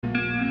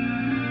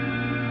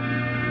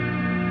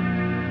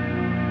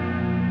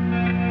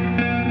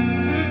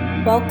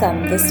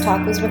Welcome. This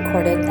talk was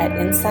recorded at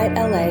Insight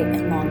LA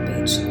in Long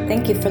Beach.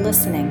 Thank you for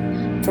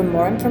listening. For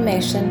more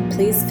information,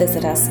 please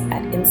visit us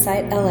at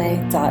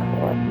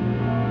insightla.org.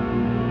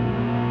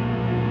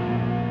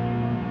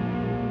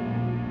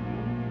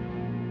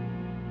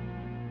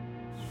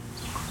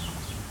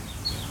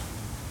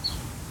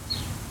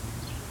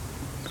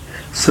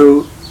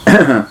 So,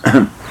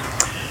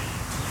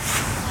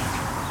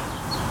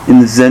 in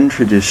the Zen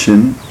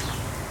tradition,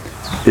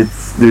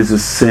 there's a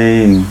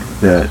saying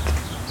that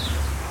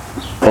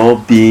all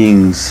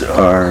beings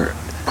are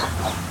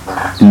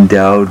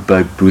endowed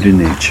by Buddha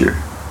nature.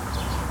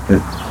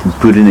 That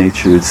Buddha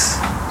nature is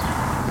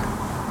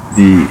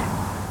the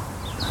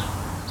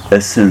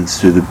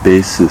essence or the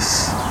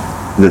basis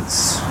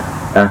that's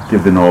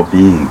active in all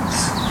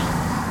beings.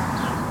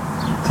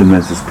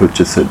 Sometimes it's put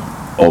just that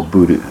all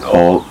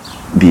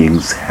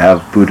beings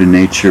have Buddha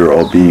nature,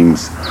 all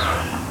beings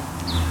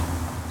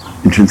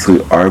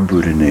intrinsically are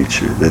Buddha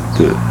nature.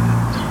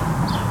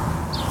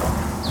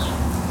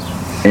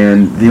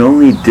 And the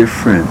only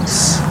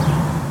difference,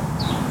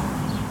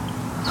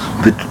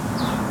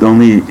 the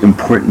only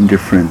important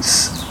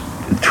difference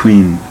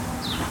between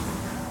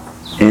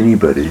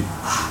anybody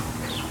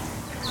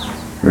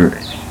or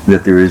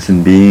that there is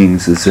in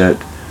beings is that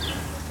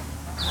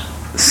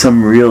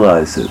some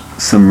realize it,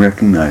 some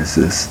recognize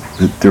this,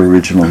 that their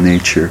original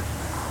nature,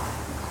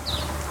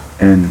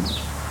 and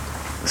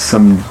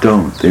some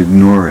don't, they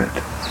ignore it.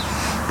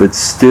 But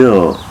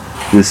still,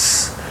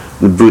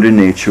 the Buddha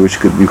nature, which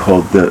could be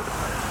called the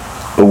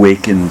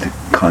awakened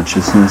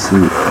consciousness,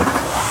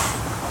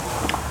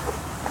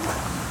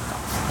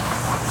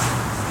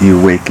 the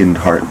awakened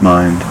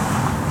heart-mind,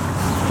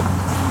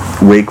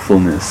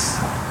 wakefulness,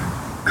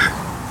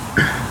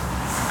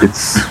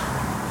 it's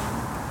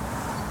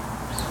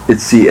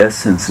the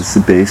essence, it's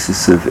the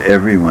basis of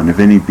everyone, of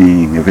any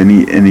being, of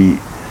any,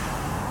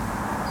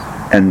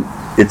 and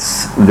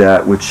it's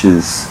that which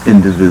is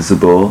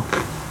indivisible.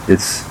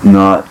 It's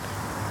not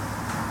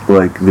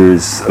like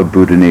there's a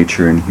Buddha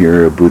nature in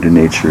here, a Buddha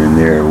nature in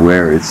there,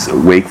 where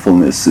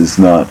wakefulness is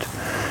not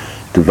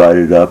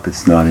divided up,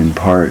 it's not in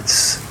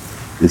parts.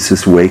 It's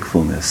just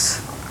wakefulness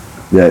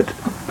that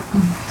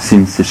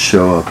seems to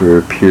show up or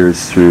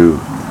appears through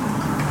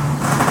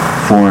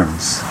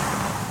forms.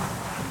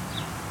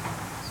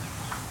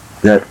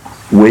 That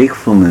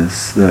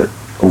wakefulness, that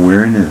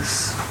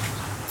awareness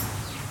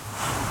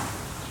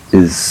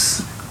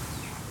is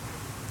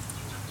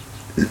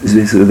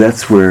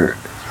that's where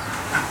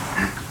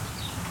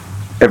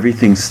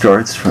everything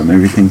starts from,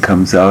 everything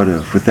comes out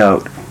of.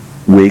 Without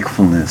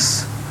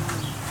wakefulness,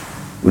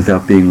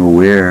 without being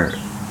aware,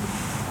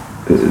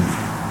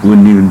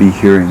 wouldn't even be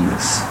hearing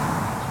this.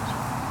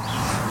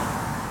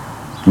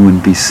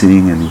 Wouldn't be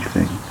seeing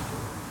anything.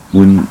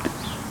 Wouldn't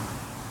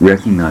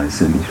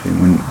recognize anything.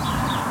 Wouldn't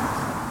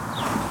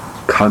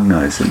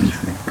cognize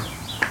anything.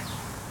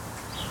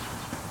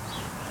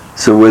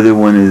 So whether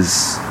one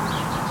is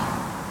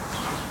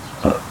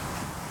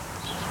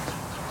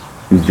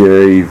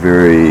very,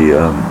 very,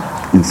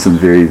 in some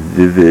very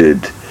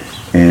vivid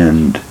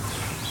and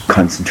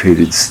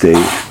concentrated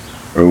state,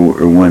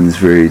 or one's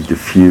very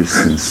diffuse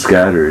and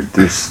scattered,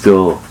 there's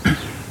still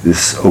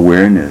this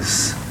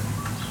awareness,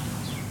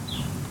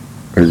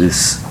 or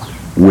this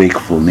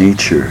wakeful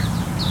nature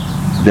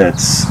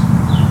that's,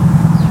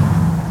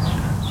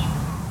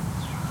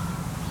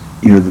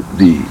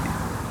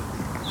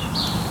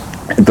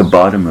 at the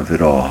bottom of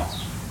it all.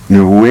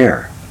 You're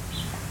aware.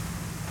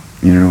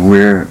 You're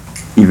aware,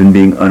 even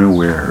being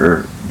unaware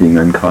or being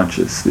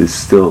unconscious. There's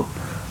still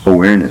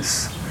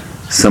awareness.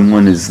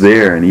 Someone is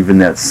there, and even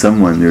that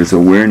someone, there's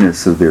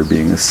awareness of there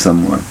being a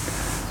someone.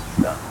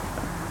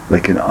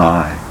 Like an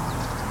I.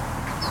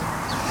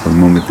 One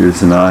moment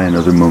there's an I,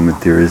 another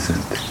moment there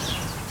isn't.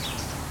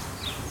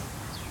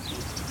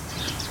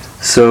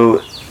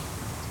 So,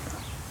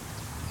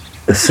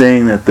 a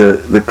saying that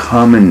the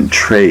common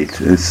trait,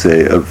 let's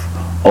say, of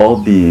all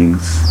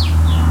beings,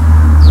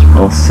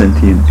 all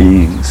sentient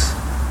beings,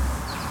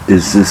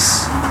 is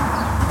this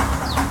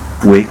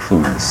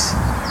wakefulness,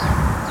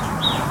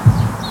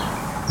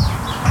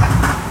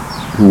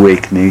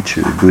 wake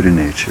nature, the Buddha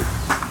nature.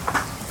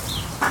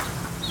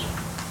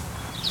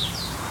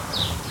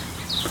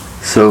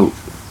 So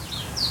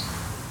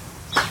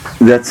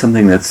that's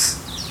something that's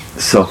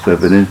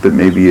self-evident, but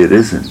maybe it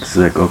isn't. It's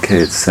like, okay,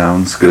 it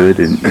sounds good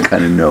and you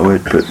kind of know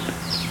it, but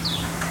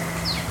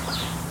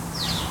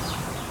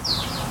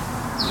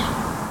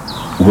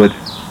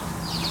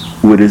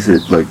what is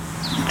it like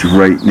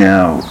right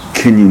now?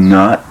 Can you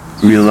not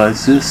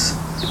realize this?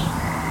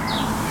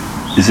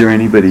 Is there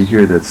anybody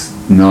here that's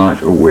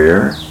not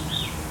aware?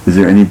 Is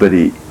it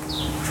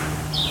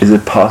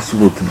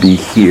possible to be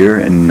here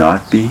and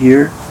not be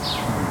here?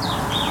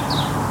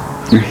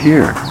 You're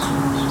here.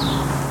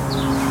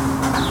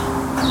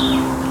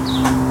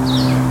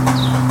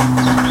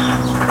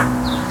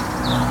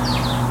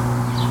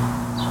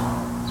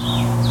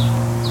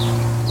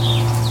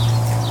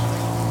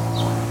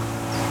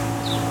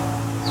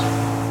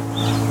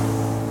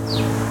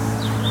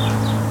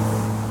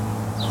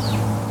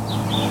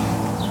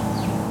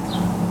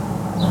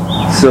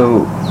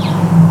 So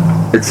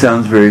it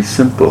sounds very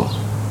simple.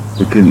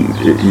 You can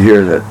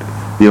hear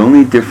that the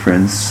only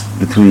difference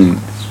between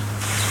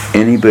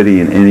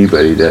anybody and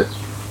anybody that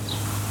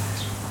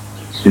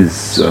is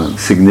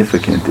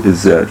significant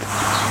is that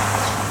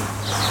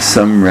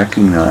some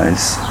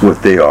recognize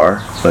what they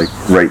are, like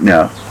right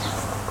now,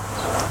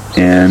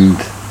 and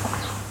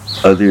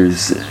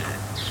others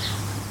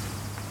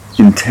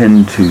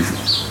intend to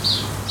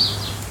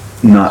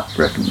not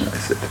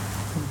recognize it.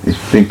 They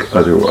think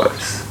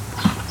otherwise.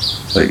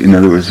 Like, in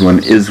other words,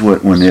 one is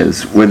what one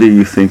is. Whether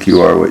you think you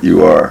are what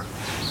you are,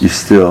 you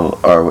still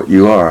are what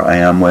you are. I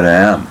am what I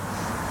am.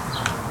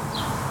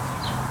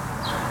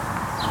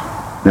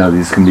 Now,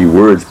 these can be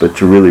words, but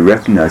to really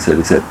recognize that,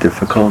 is that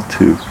difficult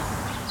to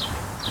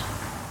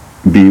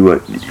be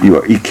what you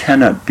are? You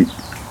cannot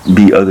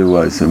be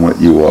otherwise than what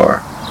you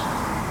are.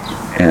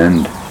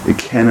 And it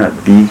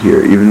cannot be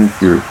here. Even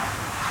if you're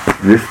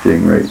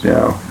drifting right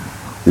now,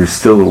 there's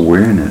still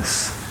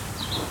awareness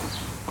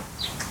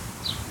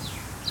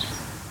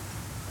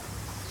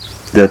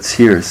that's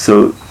here.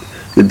 So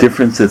the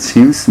difference that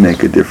seems to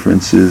make a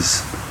difference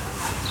is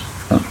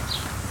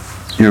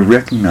you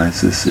recognize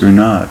this or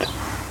not.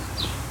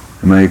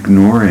 Am I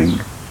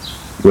ignoring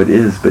what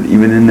is? But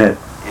even in that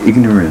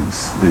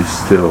ignorance, there's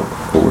still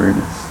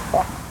awareness.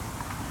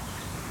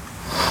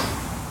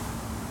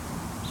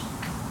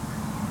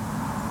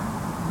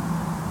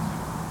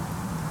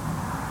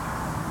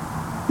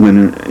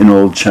 When an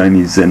old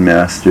Chinese Zen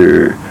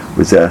master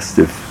was asked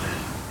if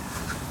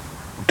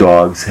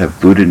dogs have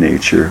Buddha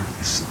nature,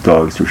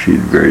 dogs were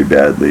treated very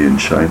badly in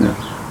China,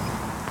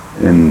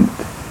 and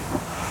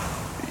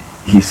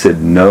he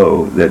said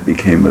no, that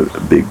became a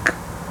big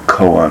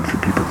koan for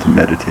people to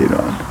meditate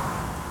on.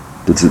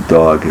 Does a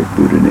dog have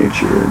Buddha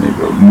nature? And they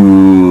go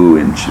moo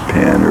in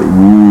Japan or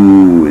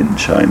woo in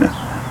China.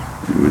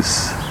 It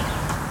was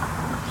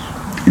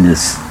in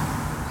this,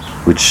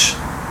 which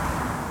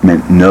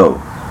meant no,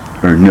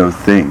 or no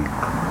thing.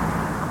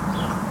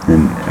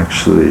 And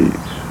actually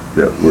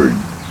that word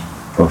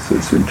also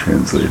has been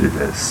translated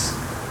as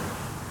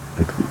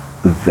like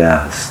the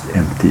vast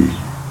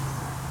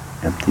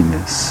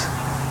emptiness,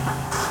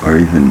 or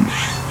even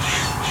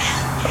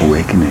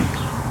awakening.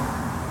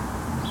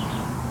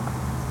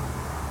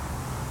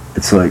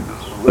 It's like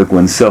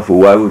oneself. Well,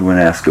 why would one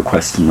ask a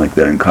question like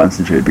that and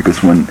concentrate?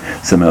 Because one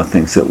somehow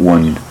thinks that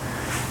one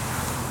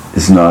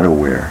is not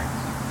aware,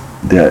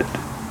 that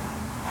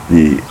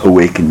the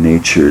awakened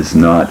nature is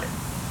not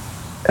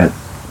at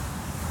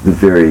the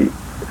very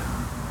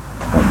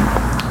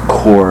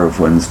core of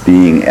one's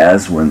being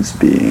as one's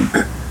being.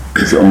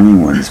 It's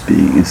only one's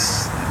being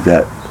is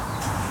that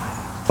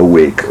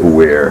awake,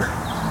 aware,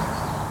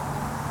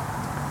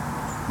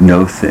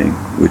 no thing,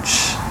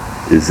 which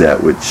is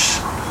that which,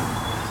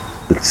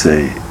 let's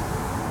say,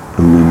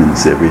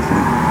 illumines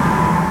everything.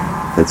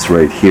 That's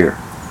right here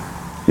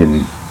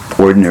in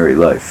ordinary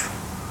life.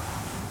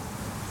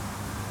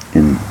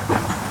 In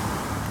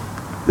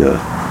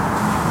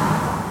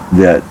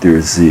that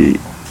there's the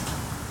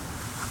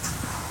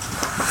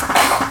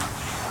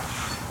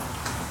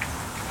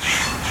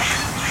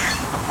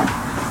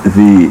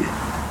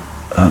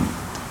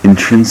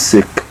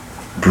intrinsic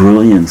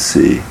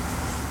brilliancy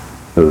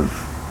of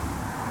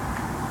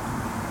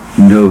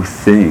no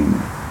thing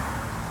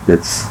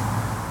that's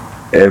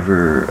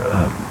ever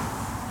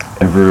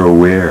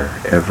aware,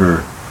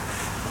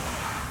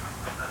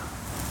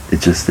 it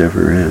just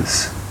ever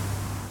is.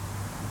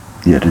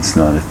 Yet it's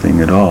not a thing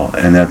at all.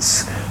 And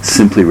that's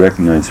simply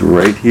recognized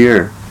right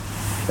here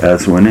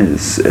as one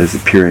is, as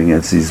appearing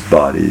as these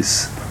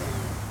bodies,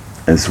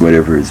 as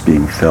whatever is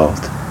being felt.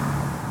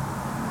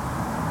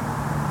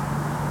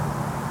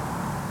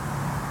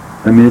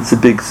 I mean, it's a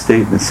big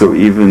statement, so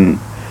even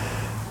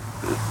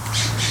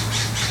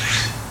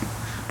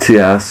to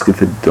ask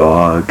if a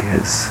dog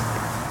has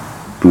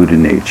Buddha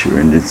nature,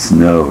 and it's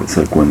no, it's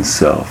like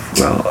oneself.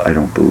 Well, I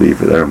don't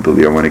believe it. I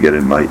want to get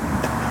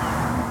enlightened.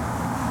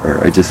 Or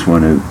I just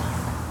want to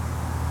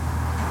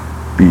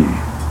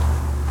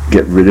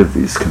get rid of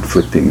these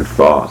conflicting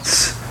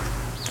thoughts,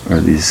 or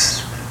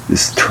this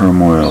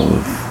turmoil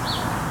of,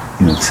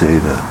 say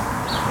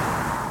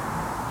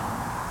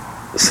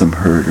some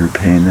hurt or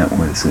pain that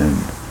was in.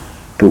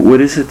 But what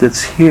is it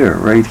that's here,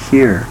 right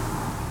here?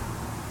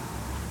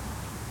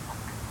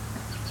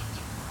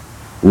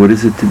 What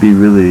is it to be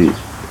really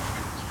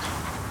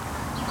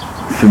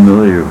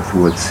familiar with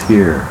what's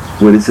here?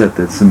 What is that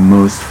that's the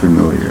most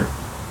familiar?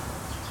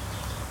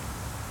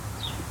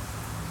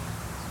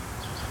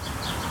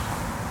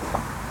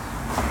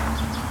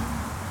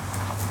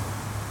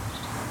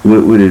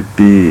 What would it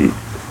be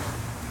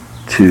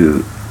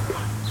to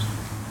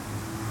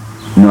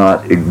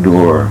not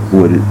ignore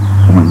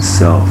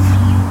oneself?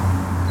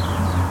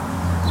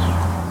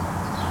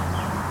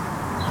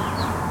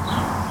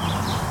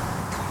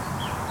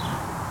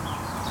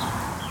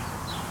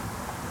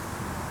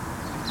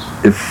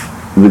 If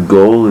the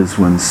goal is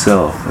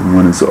oneself, and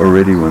one is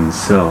already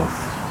oneself,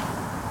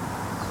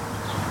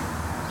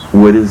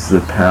 what is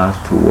the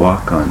path to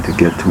walk on to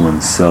get to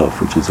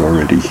oneself, which is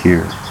already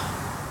here?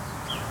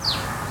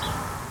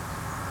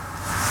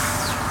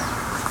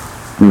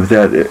 And with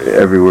that,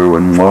 everywhere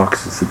one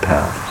walks is a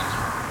path.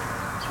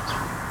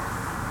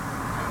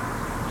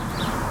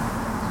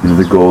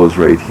 The goal is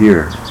right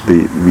here.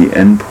 The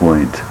end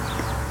point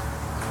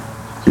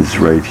is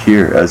right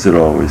here, as it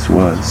always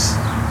was.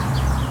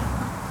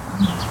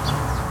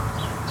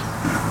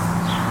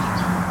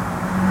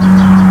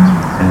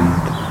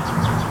 And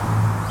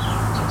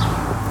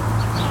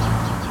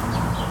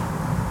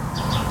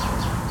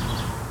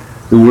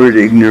the word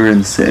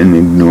ignorance and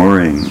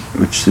ignoring,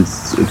 which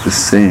is the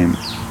same,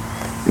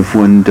 if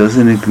one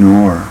doesn't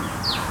ignore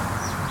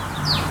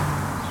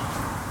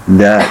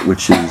that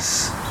which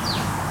is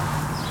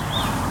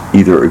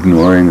either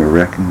ignoring or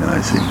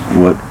recognizing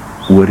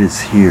what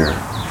is here.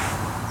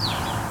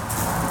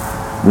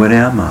 What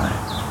am I?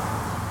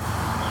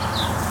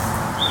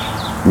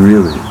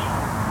 Really?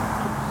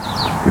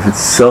 If it's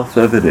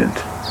self-evident,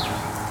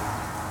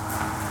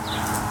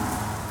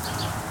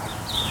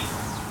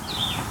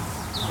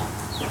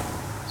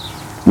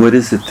 what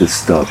is it to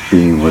stop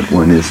being what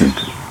one isn't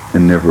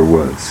and never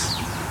was?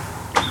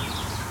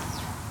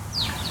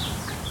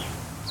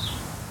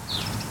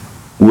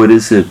 What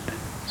is it?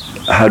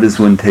 How does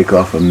one take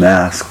off a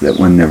mask that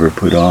one never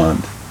put on?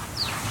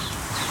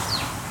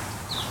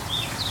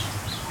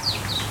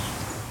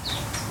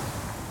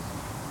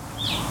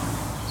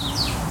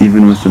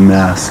 Even with the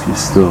mask, you're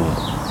still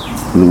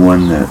the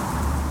one that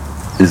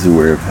is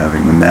aware of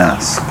having the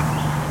mask.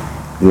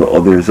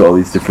 There's all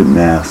these different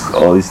masks,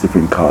 all these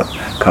different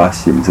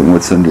costumes, and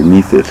what's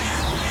underneath it.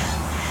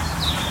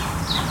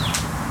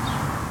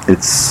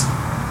 It's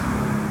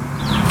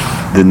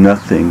the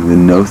nothing, the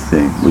no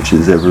thing, which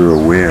is ever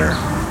aware,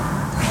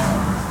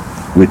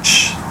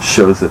 which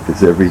shows up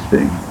as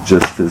everything,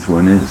 just as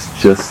one is,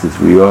 just as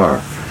we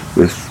are,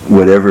 with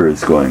whatever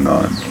is going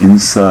on,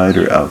 inside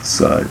or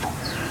outside,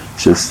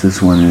 just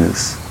as one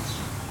is.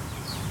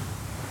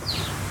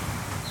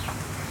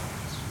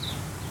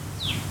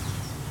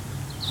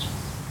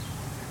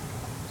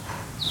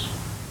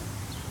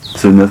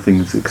 So nothing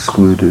is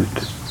excluded.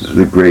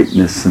 The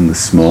greatness and the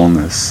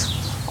smallness,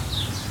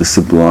 the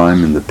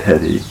sublime and the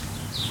petty.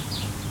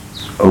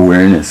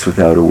 Awareness,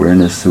 without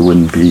awareness there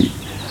wouldn't be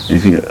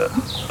anything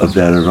of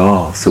that at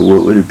all. So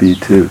what would it be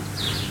to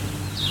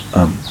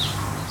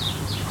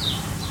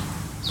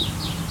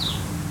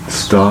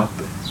stop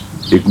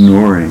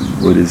ignoring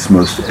what is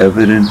most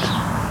evident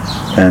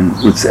and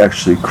what's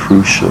actually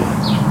crucial?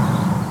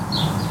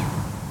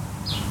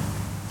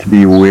 To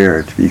be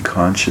aware, to be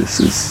conscious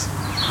is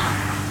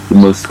the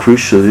most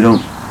crucial. You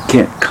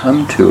can't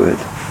come to it.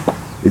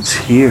 It's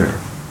here.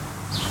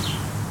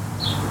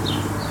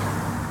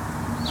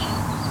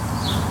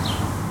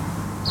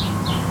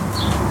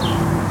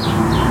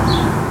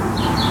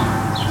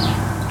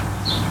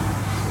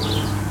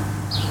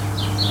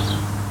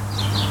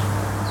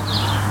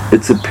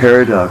 It's a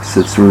paradox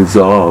that's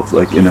resolved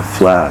like in a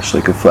flash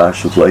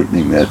of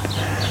lightning that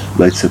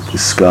lights up the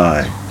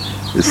sky.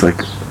 It's like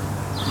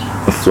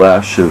a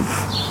flash of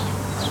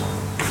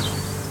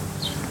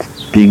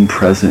being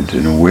present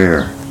and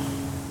aware.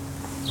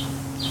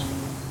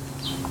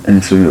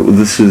 And so, well,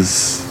 this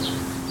is,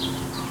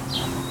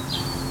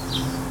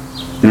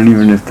 you don't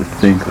even have to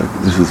think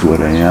like this is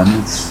what I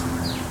am.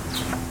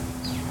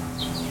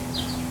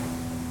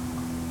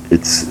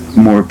 It's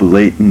more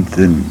blatant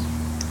than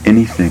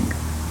anything.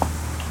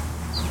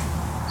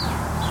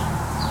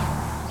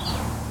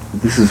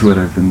 This is what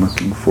I've been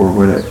looking for,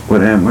 what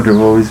I am, what I've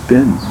always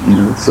been.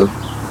 So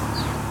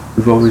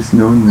we've always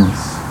known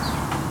this.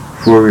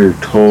 Before we were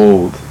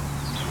told,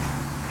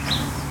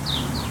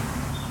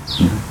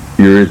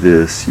 you're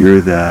this, you're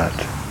that.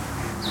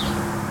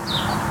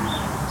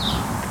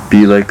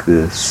 Be like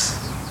this,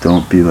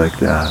 don't be like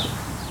that.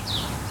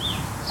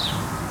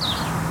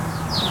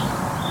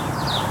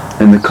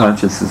 And the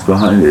consciousness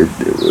behind it,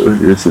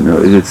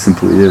 it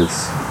simply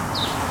is.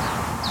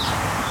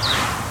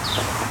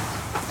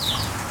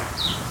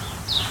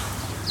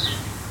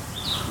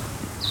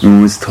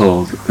 One was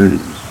told,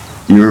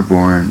 you were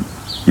born,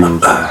 you will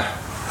die.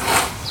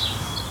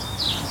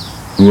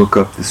 You woke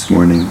up this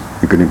morning,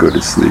 you're going to go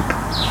to sleep.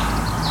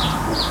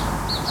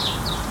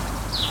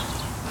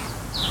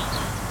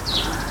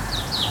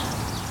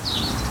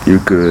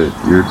 You're good,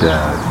 you're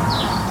bad.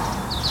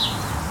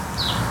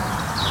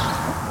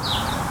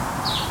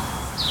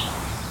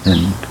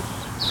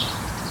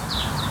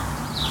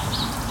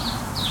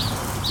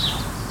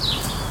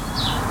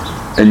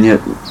 And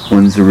yet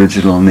one's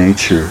original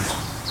nature,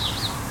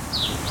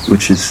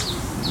 which is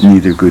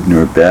neither good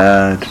nor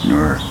bad,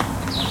 nor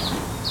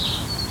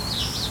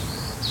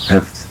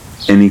have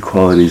any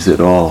qualities at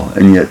all,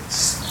 and yet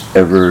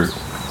ever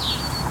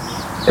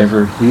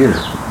here.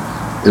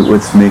 It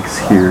what makes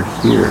here.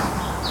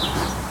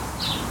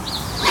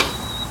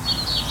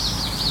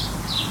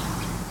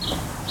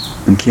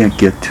 And can't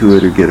get to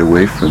it or get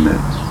away from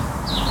it.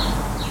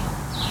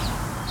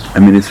 I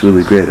mean, it's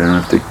really great. I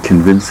don't have to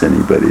convince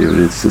anybody of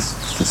it. It's just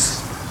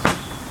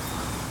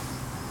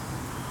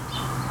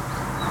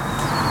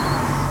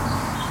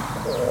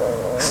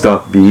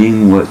stop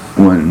being what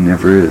one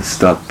never is.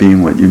 Stop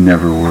being what you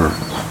never were.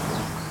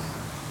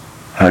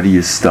 How do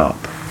you stop?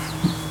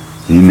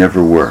 You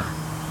never were.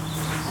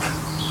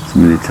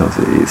 Somebody tells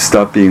you,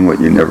 stop being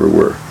what you never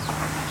were.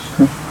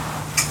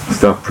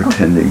 Stop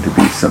pretending to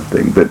be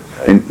something. But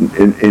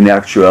in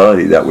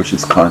actuality, that which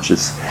is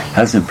conscious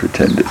hasn't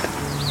pretended.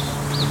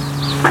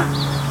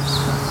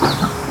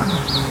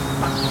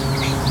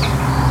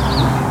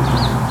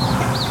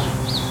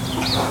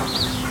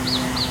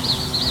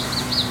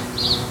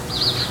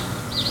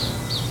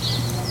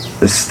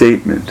 A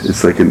statement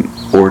is like an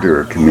order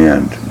or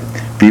command.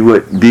 Be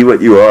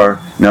what you are,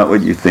 not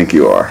what you think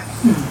you are.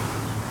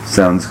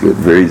 Sounds good,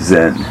 very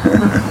Zen.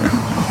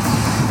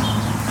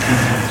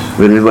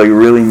 But it's like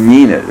really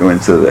mean it when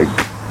it's like,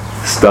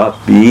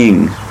 stop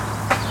being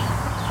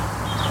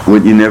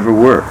what you never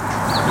were.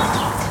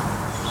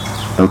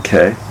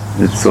 Okay,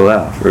 it's a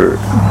laugh, or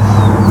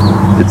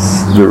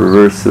it's the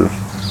reverse of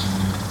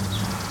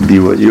be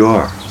what you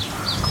are.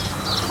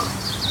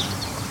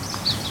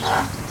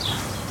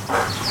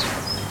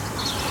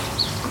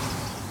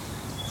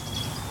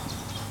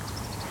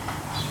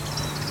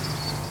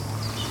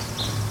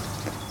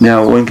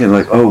 Now one can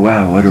like, oh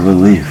wow, what a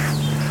relief.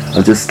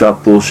 I'll just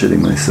stop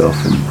bullshitting myself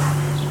and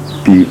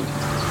be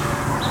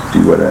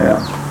what I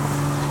am.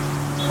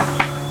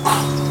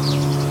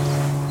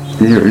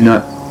 You're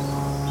not.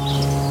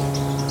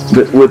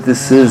 But what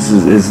this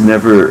is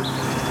never.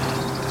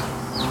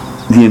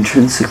 The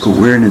intrinsic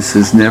awareness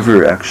is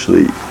never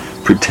actually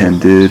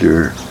pretended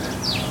or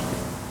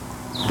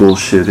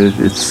bullshitted.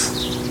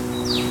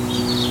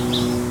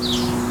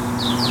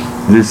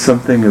 There's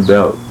something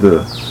about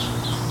the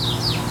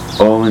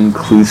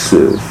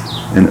all-inclusive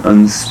and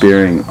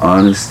unsparing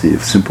honesty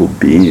of simple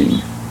being,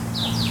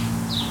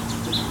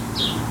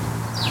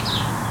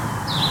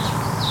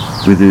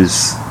 where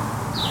there's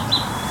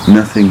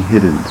nothing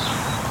hidden.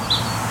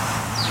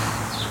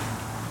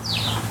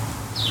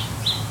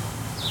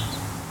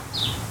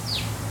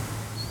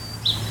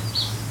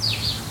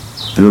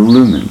 It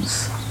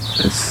illumines.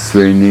 It's its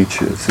very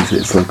nature.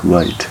 It's like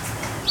light.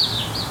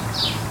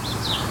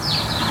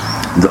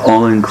 It's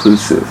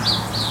all-inclusive.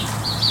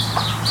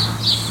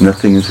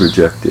 Nothing is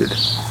rejected.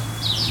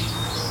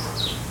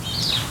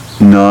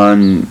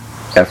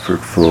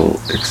 Non-effortful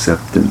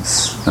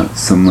acceptance, not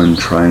someone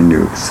trying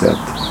to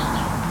accept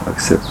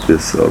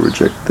this, I'll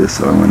reject this,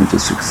 or I want to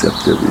just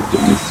accept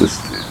everything. It's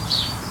just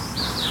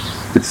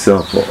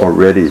itself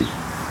already.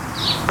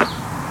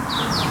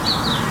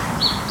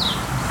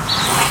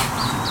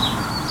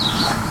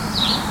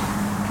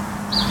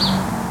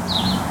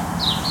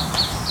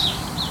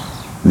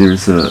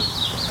 There's a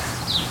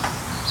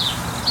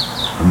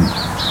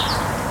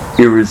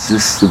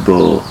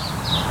irresistible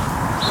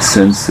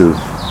sense of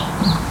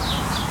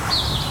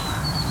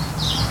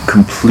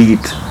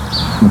complete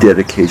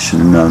dedication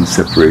and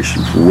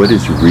non-separation for what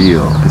is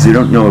real, because you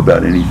don't know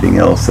about anything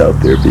else out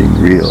there being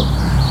real,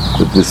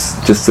 but this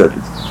just that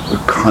a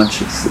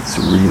conscious that's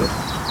real.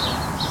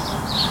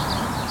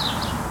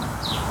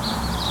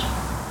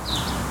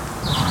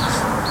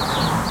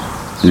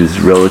 There's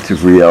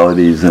relative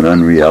realities and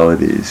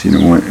unrealities.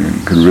 One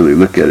can really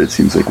look at it. It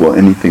seems like, well,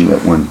 anything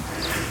that one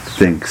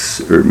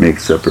thinks or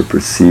makes up or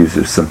perceives,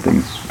 there's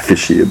something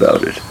fishy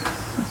about it.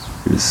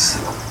 There's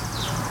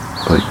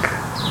like,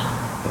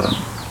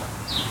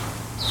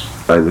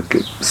 I look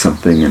at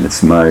something and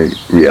it's my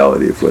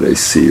reality of what I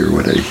see or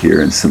what I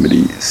hear, and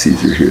somebody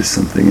sees or hears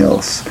something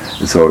else.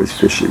 It's always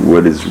fishy.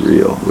 What is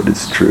real? What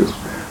is true?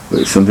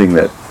 But something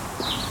that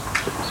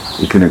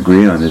you can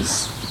agree on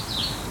is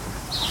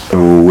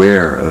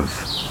aware of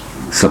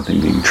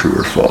something being true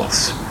or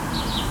false,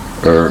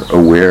 or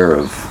aware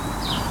of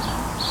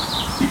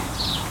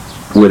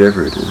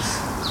whatever it is.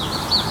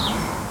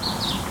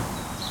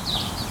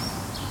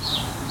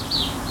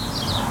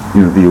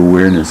 The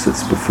awareness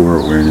that's before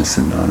awareness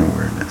and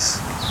non-awareness.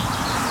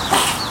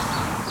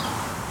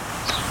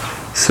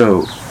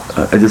 So,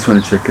 I just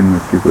want to check in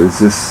with people.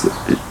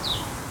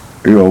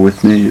 Are you all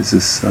with me? Is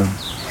this,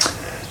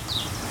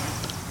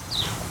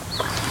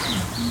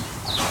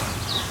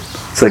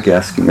 it's like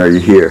asking, are you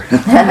here?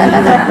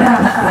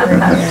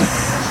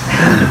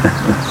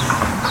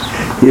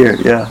 Here,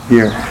 yeah,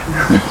 here.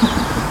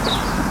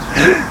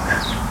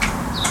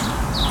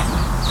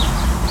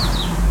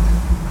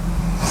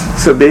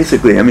 So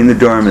basically, the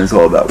Dharma is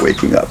all about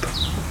waking up.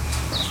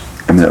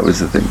 That was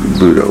the thing.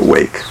 Buddha,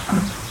 awake.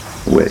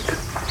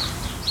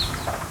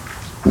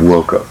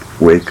 Woke up.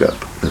 Wake up.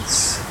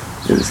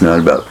 It's not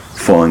about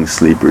falling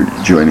asleep or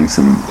joining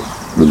some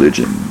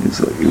religion. It's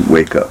like you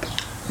wake up.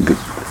 You could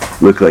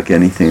look like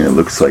anything that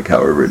looks like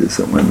however it is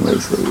that one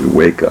lives. So you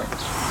wake up.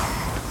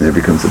 And there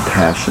becomes a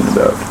passion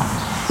about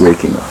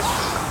waking up.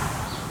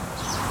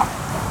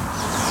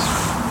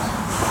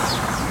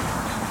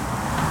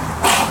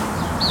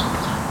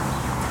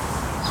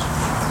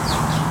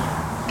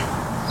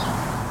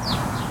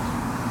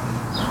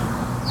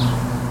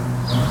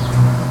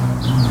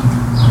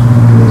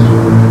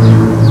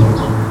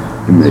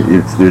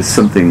 There's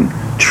something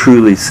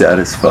truly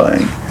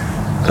satisfying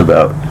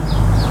about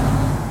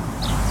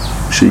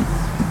actually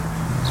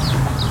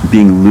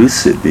being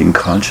lucid, being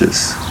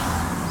conscious.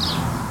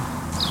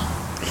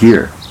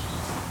 Here,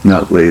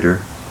 not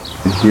later,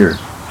 here.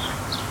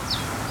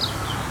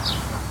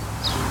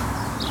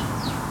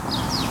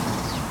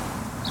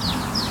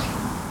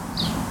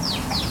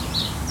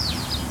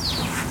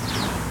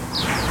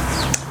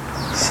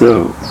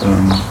 So,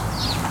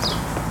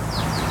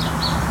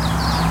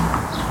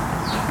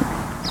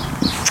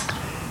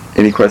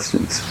 any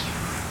questions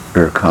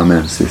or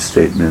comments or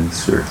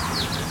statements or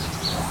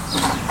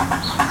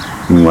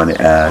you want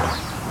to add?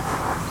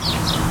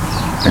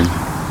 And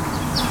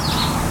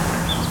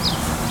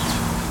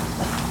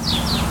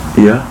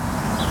yeah?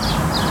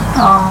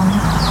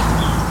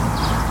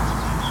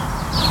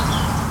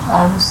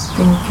 I was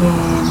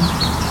thinking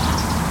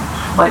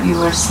what you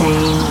were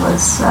saying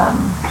was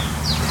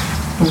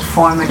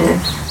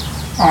informative,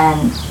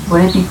 and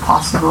would it be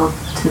possible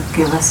to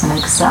give us an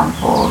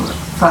example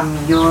from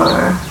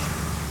your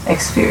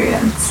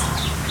experience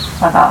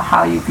about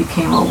how you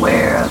became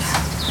aware of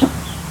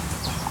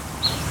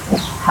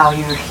how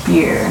you're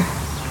here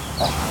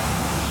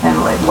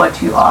and like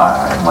what you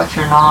are and what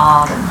you're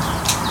not, and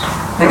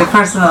like a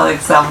personal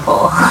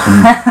example?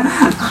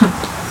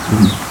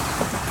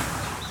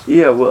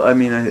 Yeah, well, I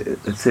mean,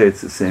 I'd say it's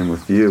the same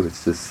with you.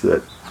 It's just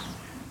that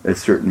at a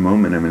certain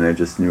moment, I mean, I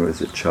just knew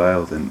as a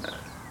child, and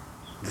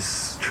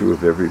this is true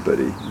of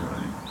everybody, you know,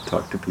 I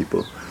talk to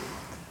people,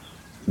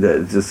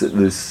 that just there's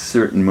a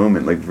certain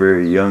moment, like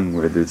very young,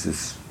 where there's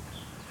this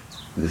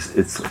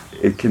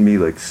it can be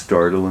like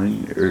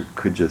startling, or it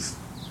could just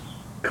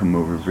come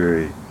over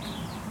very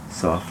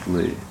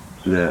softly,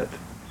 that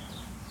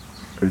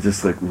are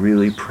just like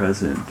really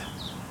present,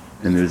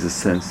 and there's a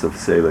sense of,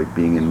 say, like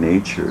being in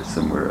nature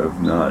somewhere,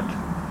 of not,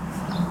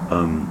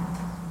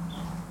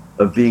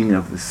 of being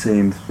of the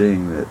same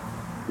thing that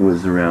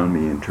was around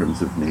me in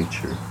terms of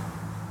nature,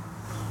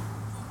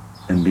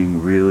 and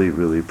being really,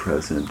 really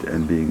present,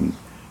 and being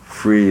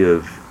free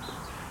of,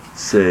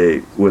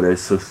 say, what I'm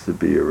supposed to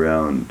be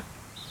around,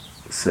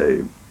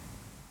 say,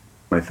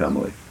 my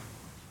family,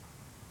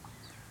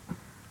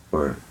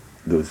 or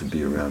those would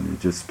be around me,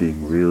 just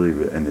being really,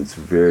 and it's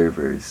very,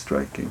 very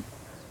striking.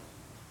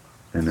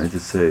 And I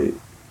just say,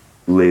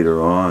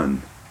 later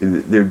on,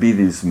 there'd be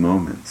these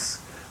moments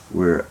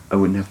where I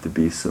wouldn't have to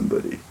be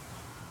somebody.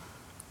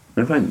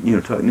 And I find, you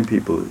know, talking to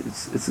people,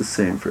 it's the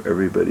same for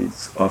everybody.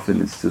 It's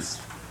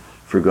just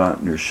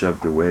forgotten or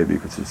shoved away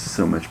because there's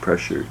so much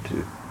pressure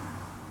to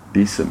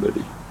be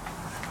somebody.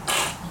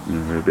 You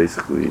know, where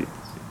basically,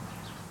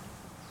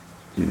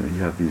 you know,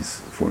 you have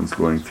these forms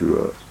going through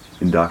a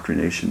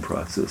indoctrination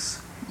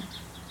process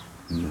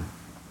in the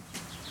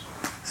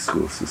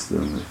school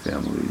system, the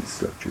family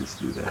structures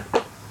do that.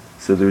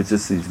 So there's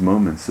just these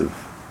moments of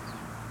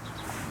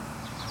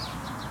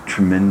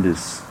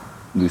tremendous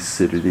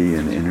lucidity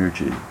and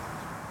energy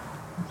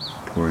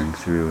pouring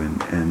through,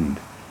 and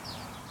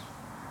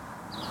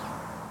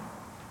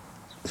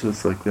so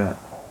it's like that.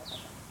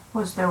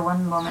 Was there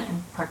one moment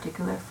in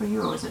particular for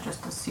you, or was it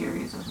just a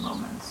series of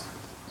moments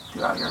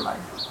throughout your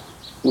life?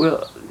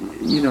 Well,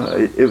 you know,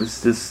 it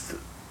was just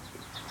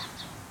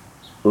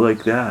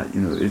like that,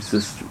 you know, it's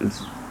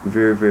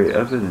very, very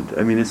evident.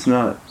 I mean, it's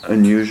not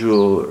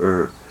unusual,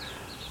 or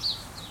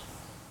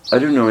I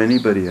don't know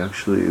anybody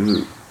actually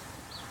who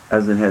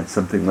hasn't had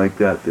something like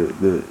that.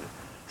 The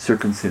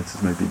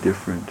circumstances might be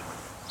different.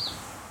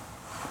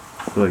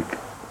 Like,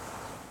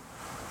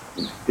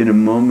 in a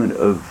moment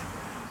of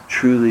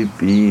truly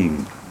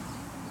being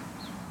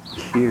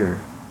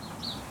here,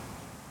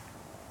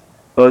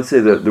 well, I'd say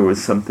that there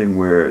was something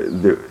where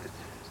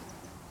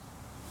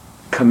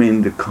coming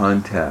into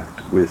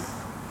contact with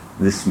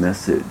this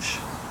message,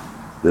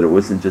 that it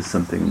wasn't just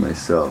something in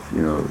myself,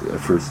 you know,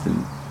 at first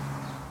in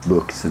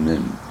books, and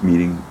then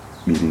meeting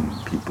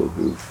people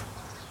who've,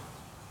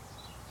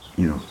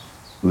 you know,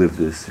 lived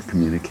this and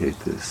communicate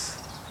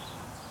this.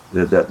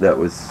 That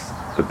was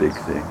a big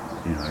thing.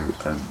 You know,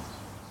 I'm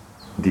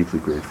deeply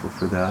grateful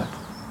for that.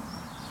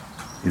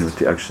 You know,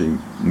 to actually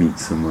meet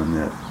someone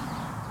that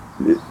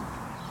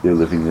they're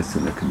living this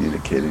and they're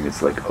communicating.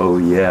 It's like, oh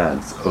yeah,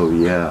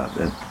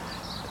 and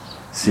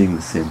seeing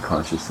the same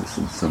consciousness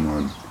in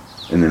someone,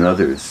 and in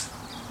others.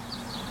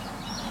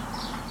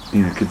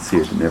 You know, you could see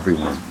it in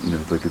everyone. You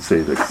know, like I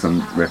say, like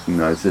some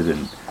recognize it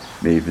and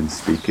may even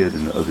speak it,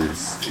 and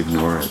others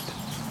ignore it.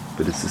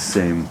 But it's the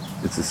same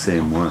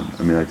one.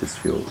 I mean, I just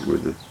feel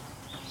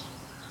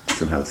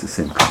somehow it's the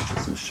same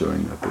consciousness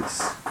showing up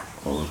as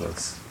all of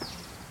us.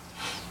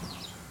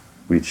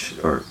 We each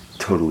are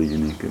totally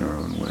unique in our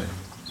own way.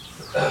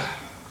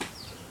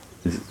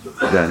 Is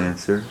that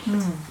answer?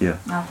 Yeah.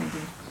 No, thank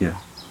you. Yeah.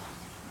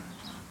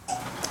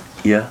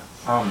 Yeah?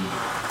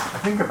 I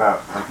think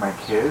about like my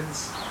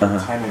kids, 10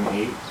 and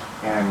 8,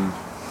 and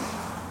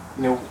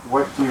you know,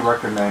 what do you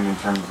recommend in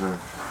terms of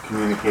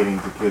communicating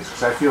to kids?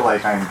 Because I feel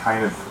like I'm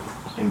kind of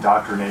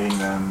indoctrinating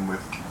them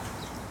with,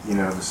 you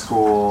know, the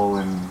school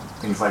and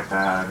things like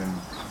that, and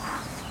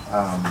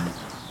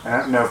I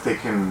don't know if they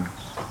can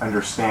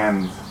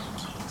understand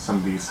some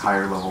of these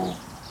higher level,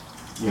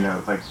 you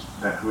know, like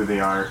that who they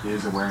are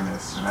is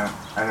awareness, and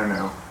I don't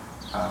know.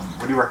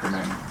 What do you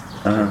recommend?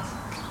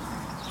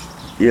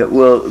 Yeah,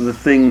 well, the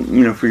thing,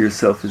 for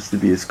yourself is to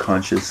be as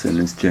conscious and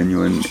as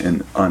genuine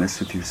and honest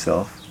with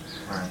yourself.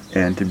 Right.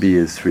 And to be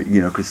as free,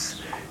 because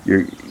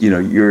you're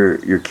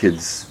your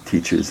kids'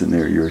 teachers and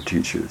they're your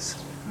teachers.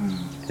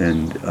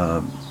 And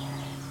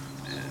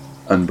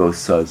on both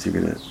sides you're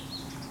going to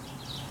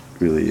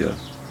really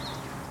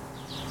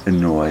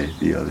annoy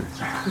the others.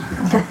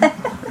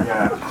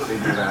 Yeah, they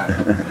do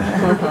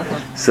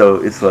that.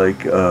 So it's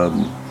like,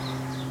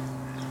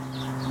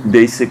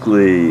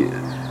 basically,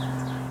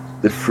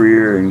 the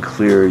freer and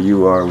clearer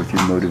you are with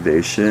your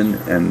motivation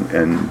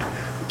and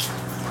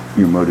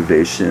your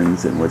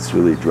motivations and what's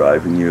really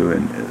driving you,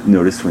 and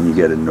notice when you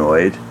get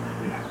annoyed,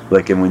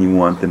 and when you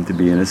want them to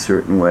be in a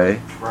certain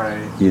way.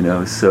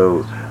 Right.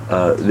 So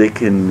they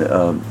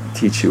can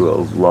teach you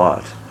a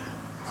lot.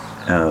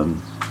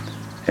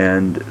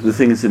 And the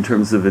thing is, in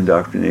terms of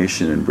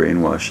indoctrination and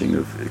brainwashing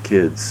of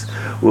kids,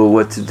 well,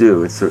 what to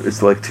do?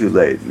 It's like too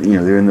late.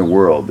 They're in the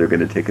world. They're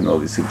going to take in all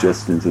these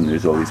suggestions, and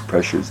there's all these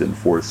pressures and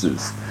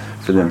forces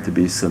for them to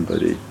be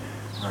somebody.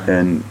 Right.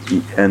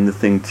 And the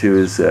thing too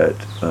is that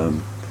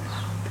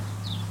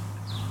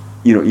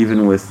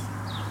even with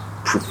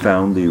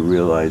profoundly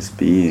realized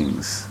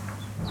beings,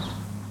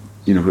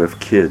 who have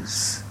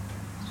kids,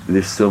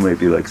 there still may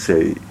be,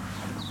 say,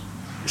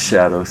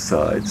 shadow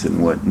sides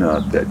and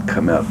whatnot that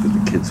come out that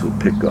the kids will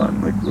pick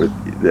on,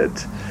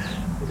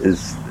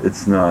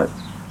 it's not,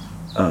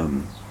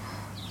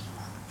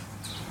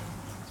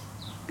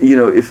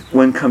 if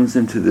one comes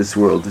into this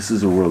world, this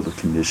is a world of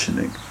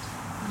conditioning.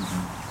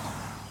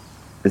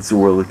 It's a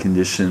world of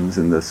conditions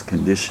and thus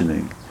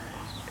conditioning.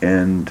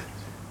 And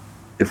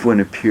if one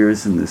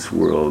appears in this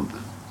world,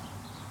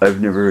 I've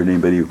never heard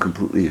anybody who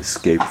completely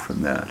escaped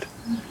from that,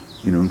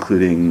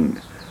 including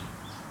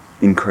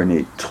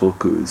incarnate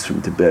tulkus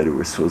from Tibet who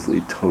were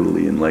supposedly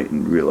totally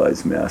enlightened,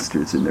 realized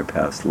masters in their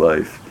past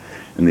life,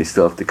 and they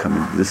still have to come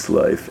into this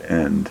life,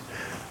 and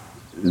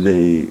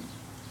they,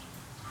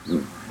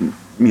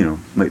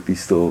 might be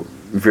still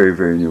very,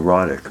 very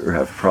neurotic or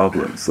have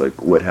problems,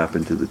 like what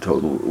happened to the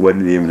total, why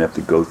did they even have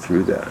to go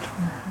through that?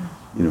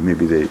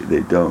 Maybe they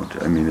don't.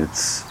 I mean,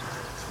 that's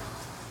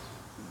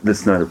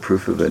not a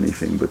proof of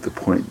anything, but the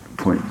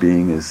point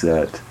being is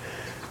that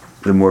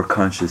the more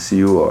conscious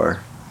you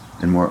are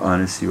and more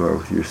honest you are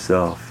with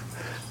yourself,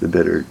 the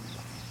better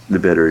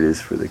it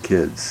is for the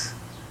kids.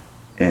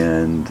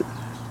 And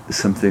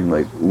something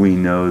like, we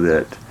know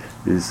that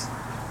is,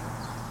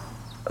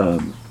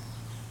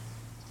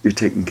 you're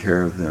taking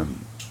care of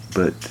them,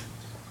 but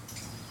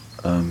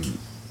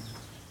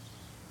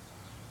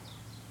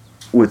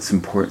what's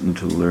important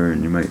to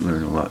learn, you might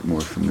learn a lot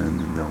more from them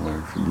than they'll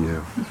learn from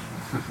you.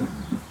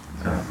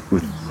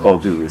 With all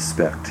due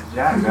respect.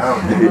 Yeah, no.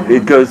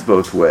 It goes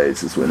both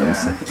ways, is what I'm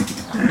saying.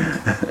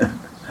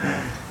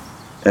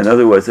 And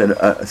otherwise,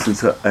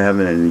 since I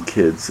haven't had any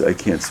kids, I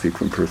can't speak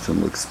from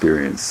personal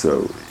experience,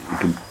 so you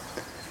can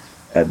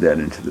add that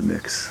into the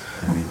mix.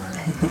 I mean,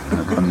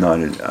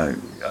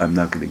 I'm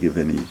not going to give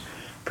any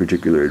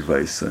particular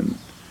advice on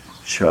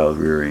child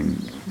rearing,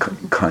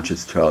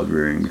 conscious child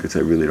rearing, because I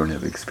really don't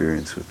have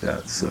experience with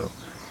that. So.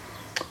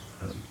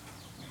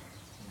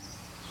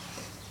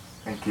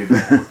 Thank you.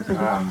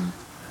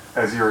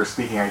 As you were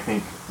speaking, I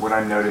think what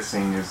I'm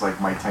noticing is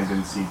my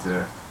tendency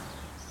to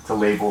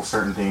label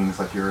certain things,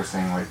 like you were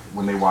saying, like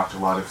when they watch a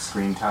lot of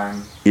screen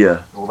time.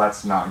 Yeah. Well,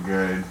 that's not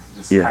good.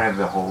 Just kind of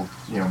the whole,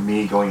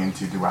 me going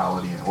into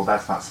duality. And, well,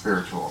 that's not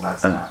spiritual.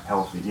 That's not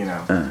healthy.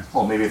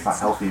 Well, maybe it's not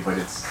healthy, but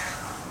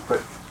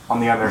But on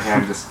the other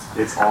hand,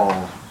 it's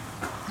all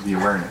the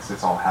awareness.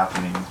 It's all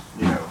happening.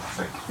 It's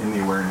like in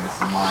the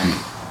awareness, and my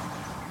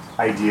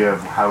idea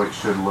of how it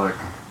should look.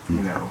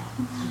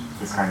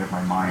 Is kind of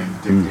my mind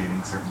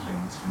dictating certain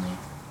things to me.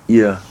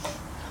 Yeah.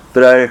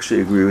 But I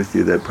actually agree with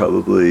you that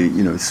probably,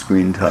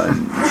 screen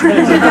time should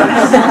be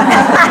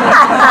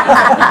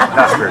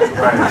That's great,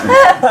 right.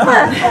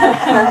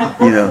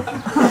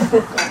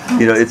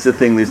 It's a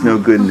thing, there's no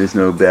good and there's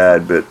no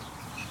bad, but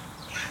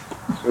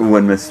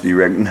one must be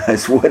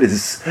recognized what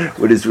is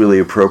really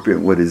appropriate,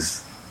 what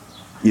is,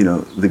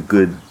 the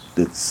good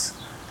that's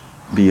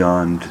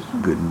beyond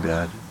good and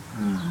bad.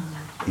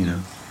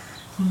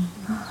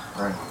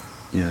 Right.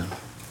 Yeah.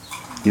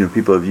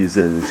 People have used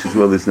that as excuse,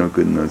 well, there's no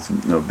good and there's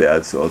no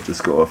bad, so I'll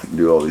just go off and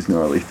do all these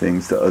gnarly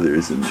things to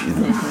others, and,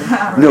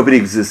 Right. Nobody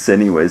exists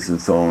anyways, and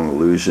it's all an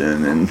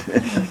illusion, and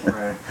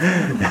Right.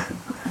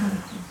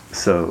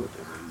 So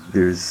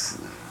there's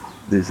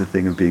a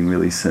thing of being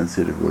really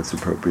sensitive to what's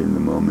appropriate in the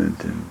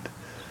moment, and,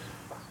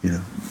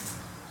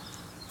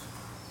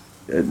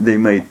 they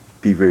might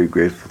be very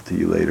grateful to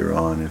you later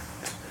on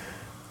if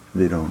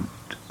they don't,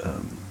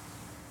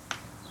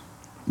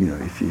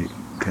 if you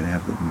kind of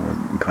have them more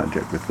in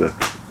contact with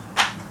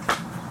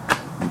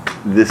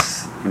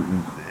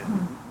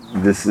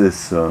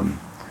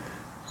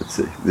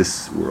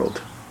this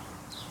world.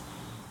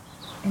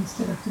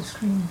 Instead of the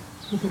screen.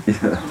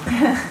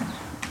 Yeah.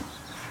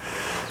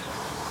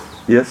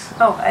 Yes?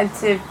 Oh,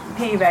 to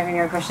piggyback on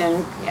your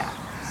question, yeah.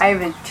 I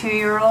have a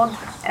 2-year-old,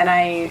 and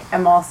I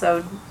am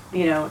also,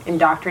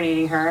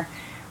 indoctrinating her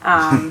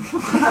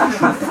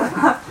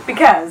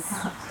Because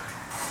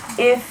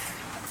if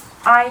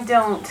I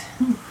don't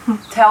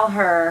tell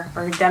her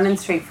or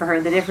demonstrate for her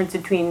the difference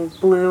between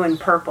blue and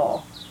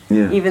purple,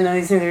 even though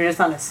these things are just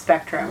on a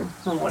spectrum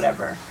or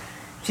whatever,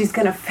 she's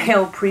gonna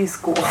fail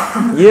preschool.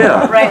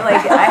 Yeah. Right?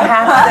 Like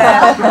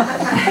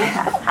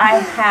I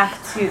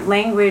have to,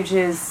 language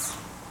is,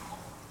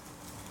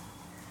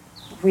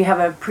 we have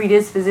a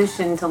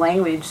predisposition to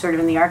language sort of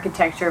in the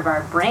architecture of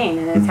our brain,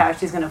 and it's how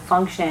she's gonna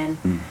function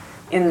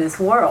in this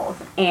world.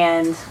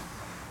 And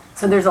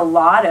so there's a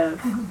lot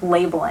of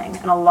labeling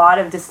and a lot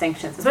of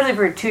distinctions, especially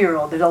for a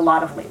 2-year-old. There's a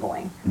lot of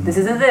labeling. This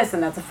isn't this,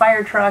 and that's a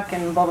fire truck,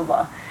 and blah blah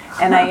blah.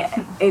 And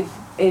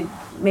it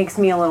makes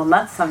me a little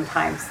nuts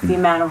sometimes, the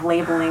amount of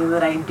labeling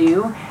that I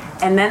do.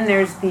 And then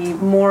there's the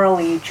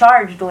morally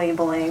charged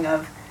labeling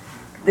of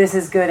this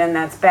is good and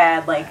that's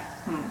bad, like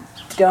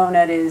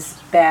donut is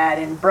bad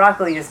and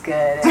broccoli is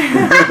good,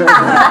 and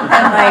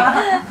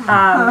like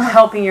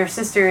helping your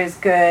sister is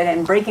good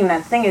and breaking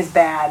that thing is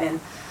bad. And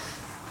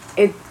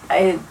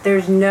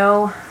there's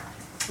no,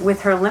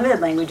 with her limited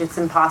language, it's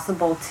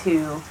impossible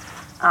to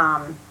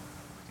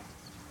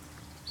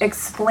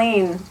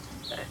explain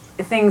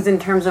things in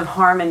terms of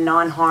harm and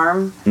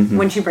non-harm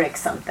when she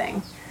breaks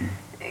something.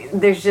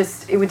 There's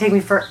just, it would take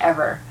me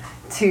forever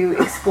to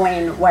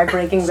explain why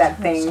breaking that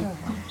thing,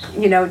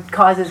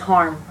 causes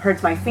harm,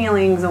 hurts my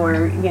feelings,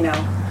 or,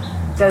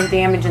 does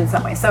damage in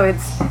some way. So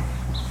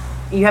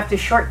you have to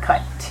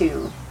shortcut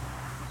to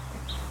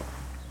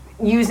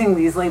using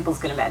these labels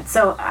good and bad.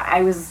 So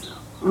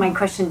my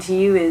question to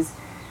you is,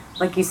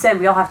 like you said,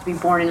 we all have to be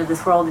born into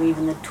this world, and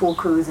even the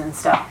tulkus and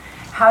stuff.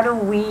 How do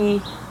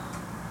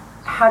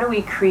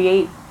we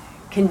create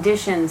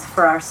conditions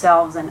for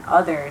ourselves and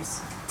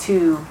others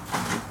to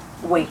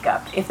wake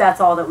up, if that's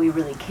all that we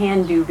really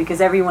can do?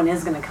 Because everyone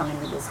is going to come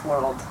into this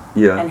world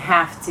and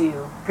have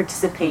to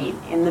participate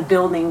in the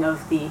building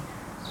of the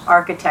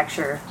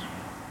architecture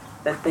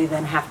that they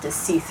then have to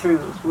see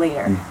through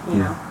later, you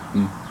know?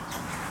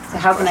 So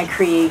how can I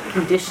create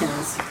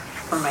conditions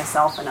for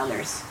myself and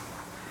others?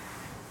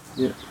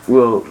 Yeah.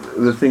 Well,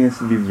 the thing is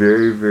to be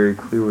very, very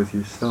clear with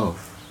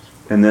yourself.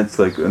 And that's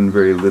like on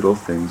very little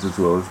things as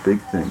well as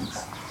big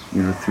things,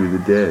 through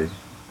the day.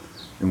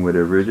 And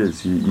whatever it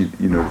is, you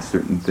notice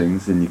certain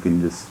things, and you can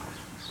just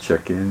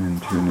check in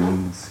and tune in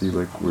and see,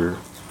 like, where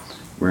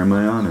am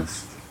I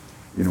honest?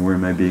 Where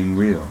am I being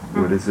real?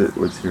 What is it?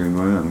 What's here going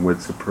on?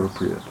 What's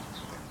appropriate?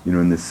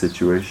 In this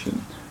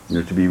situation.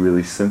 To be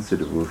really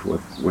sensitive with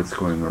what's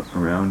going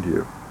around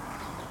you.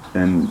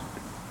 And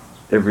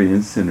every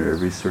instant or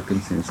every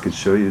circumstance could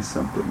show you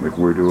something. Like,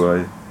 where do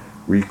I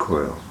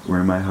recoil? Where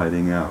am I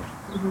hiding out?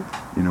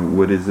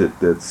 What is it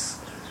that's,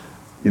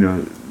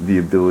 the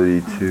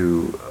ability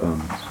to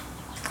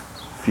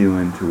feel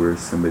into where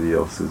somebody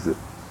else is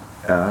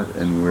at,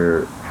 and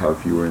how,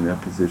 if you were in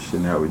that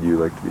position, how would you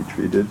like to be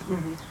treated?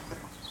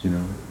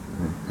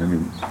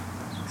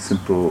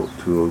 Simple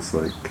tools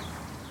like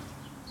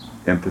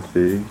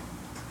empathy,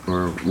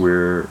 or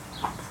where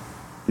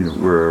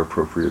are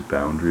appropriate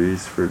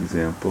boundaries, for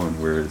example,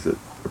 and where is it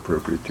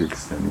appropriate to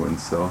extend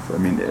oneself.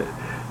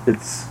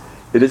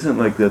 It isn't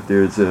like that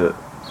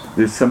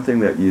there's something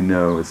that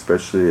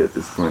especially at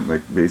this point,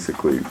 like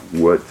basically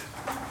what,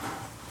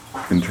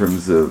 in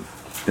terms of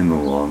in the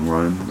long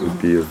run,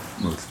 would be of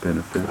most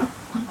benefit.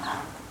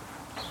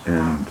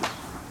 And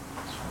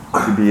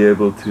to be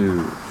able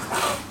to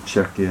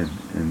check in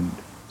and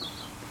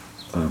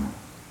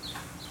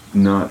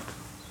not,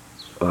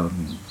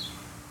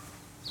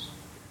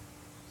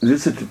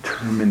 there's a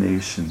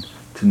determination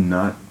to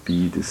not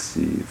be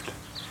deceived.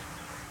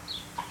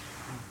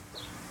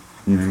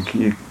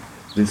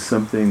 There's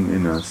something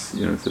in us,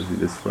 especially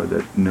this far,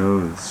 that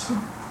knows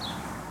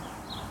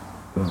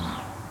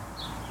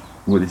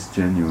what is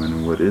genuine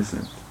and what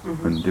isn't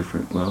on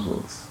different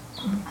levels.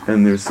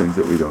 And there's things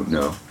that we don't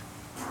know.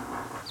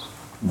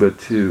 But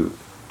to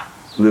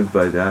live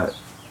by that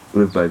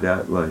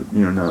light,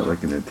 not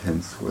like in a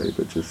tense way,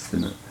 but just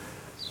in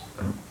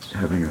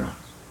having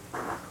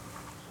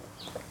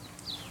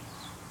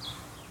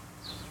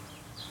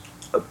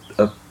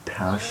a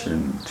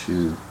passion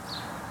to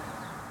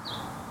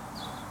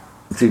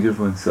give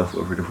oneself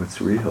over to what's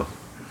real.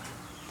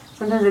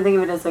 Sometimes I think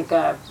of it as like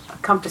a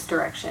compass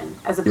direction,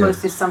 as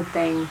opposed to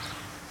something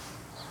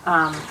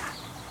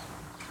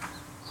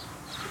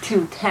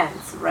too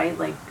tense, right?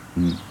 Like,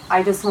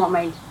 I just want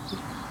my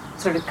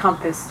sort of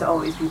compass to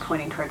always be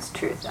pointing towards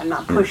truth. I'm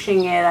not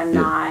pushing it,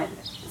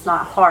 it's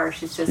not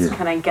harsh, it's just,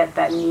 can I get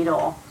that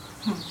needle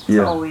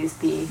to always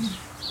be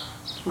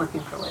looking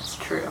for what's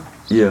true?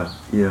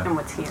 And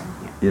what's here.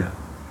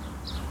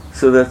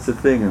 So that's the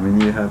thing.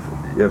 You have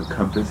a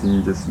compass, and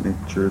you just make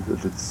sure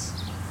that it's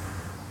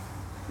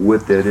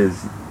what that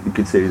is. You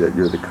could say that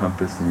you're the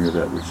compass, and you're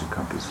that which the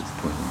compass is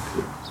pointing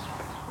to,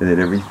 and that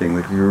everything.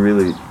 Like, you're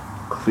really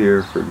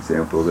clear, for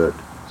example, that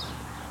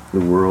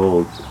your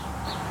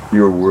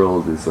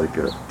world is like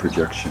a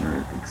projection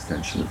or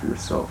extension of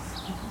yourself.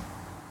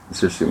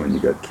 Especially when you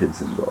got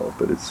kids involved,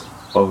 but it's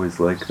always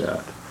like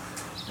that.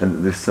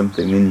 And there's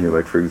something in you.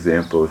 Like, for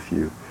example, if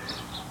you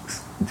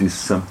do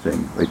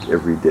something like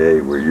every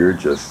day where you're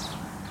just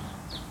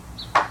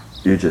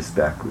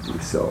back with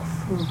yourself.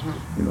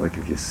 You know, like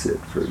if you sit,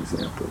 for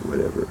example,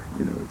 whatever,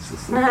 you know, it's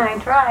just like, I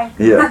try.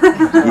 yeah,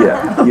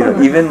 yeah, you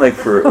know, even like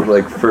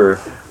for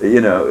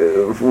you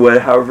know,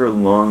 however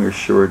long or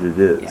short it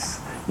is,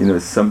 you know,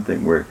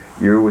 something where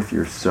you're with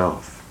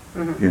yourself.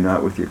 You're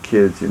not with your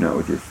kids, you're not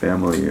with your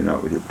family, you're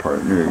not with your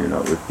partner, you're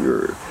not with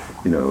your,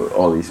 you know,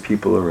 all these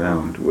people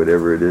around,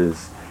 whatever it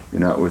is.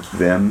 You're not with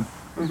them,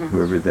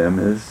 whoever them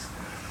is.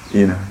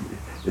 You know,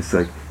 it's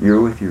like you're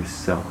with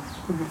yourself.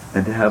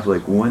 And to have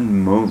like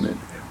one moment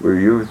where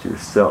you're with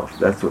yourself,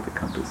 that's what the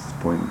compass is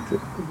pointing to.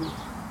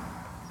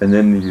 And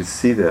then you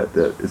see that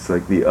it's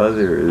like the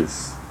other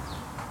is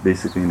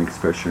basically an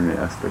expression or an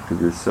aspect of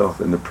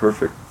yourself, and the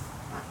perfect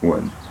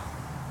one.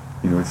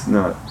 You know, it's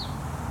not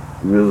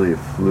really a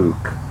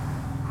fluke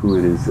who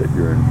it is that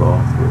you're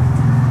involved with.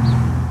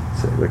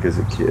 Say, like as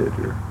a kid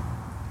or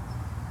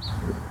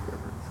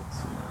whatever.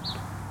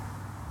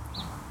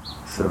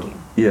 So,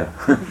 yeah.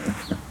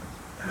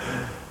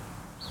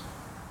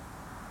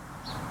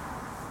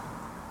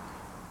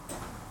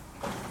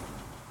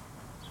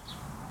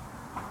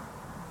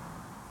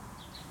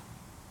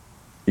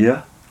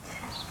 Yeah.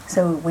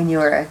 So when you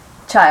were a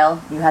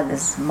child, you had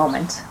this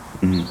moment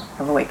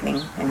of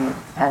awakening, and you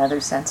had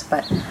others since,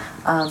 but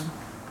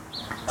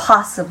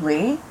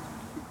possibly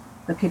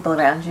the people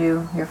around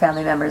you, your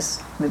family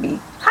members, maybe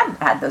hadn't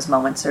had those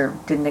moments or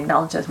didn't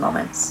acknowledge those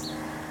moments.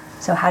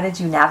 So how did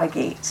you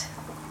navigate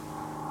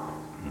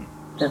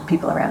the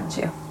people around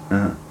you?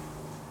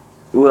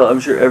 Well, I'm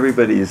sure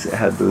everybody's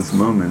had those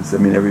moments. I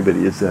mean,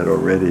 everybody is that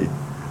already.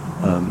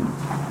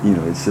 You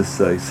know, it's just,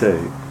 I say,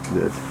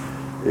 that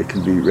it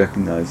can be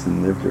recognized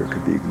and lived, or it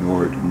could be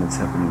ignored, and it's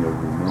happening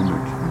every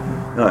moment.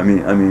 No, I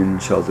mean,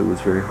 childhood was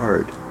very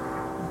hard.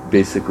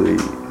 Basically,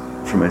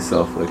 for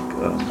myself,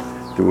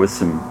 like, there was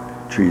some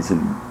trees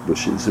and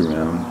bushes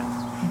around,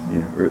 you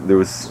know, or there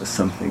was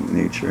something,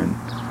 nature, and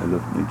I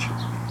love nature.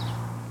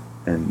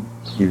 And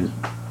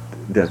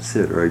that's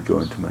it, or I'd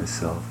go into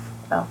myself.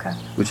 Okay.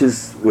 Which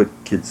is what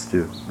kids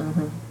do.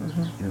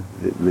 You know,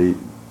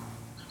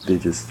 they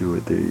just do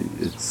it.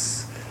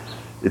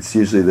 It's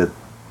usually that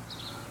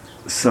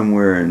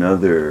somewhere or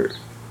another,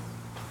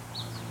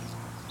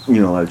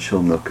 you know, a lot of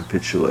children, they'll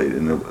capitulate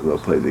and they'll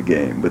play the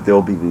game, but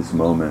there'll be these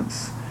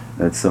moments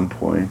at some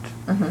point,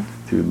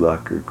 through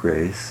luck or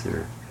grace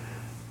or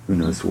who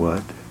knows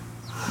what,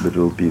 but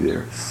it'll be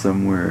there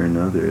somewhere or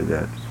another,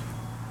 that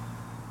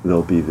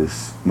there'll be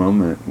this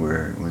moment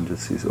where one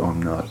just sees, oh,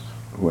 I'm not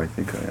who I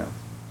think I am.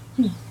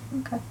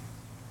 Okay.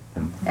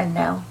 And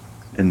now?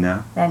 And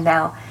now? And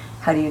now,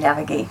 how do you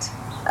navigate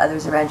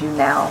others around you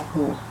now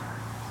who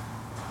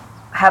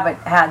haven't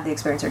had the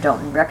experience or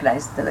don't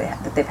recognize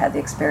that they've had the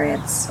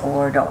experience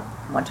or don't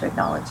want to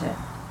acknowledge it?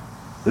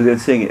 Look, I'm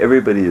saying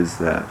everybody is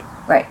that.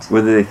 Right.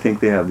 Whether they think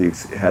they have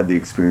had the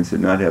experience or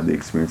not have the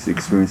experience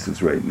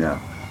is right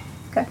now.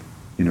 Okay.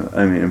 You know,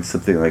 I mean,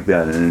 something like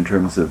that. And in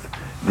terms of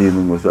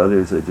dealing with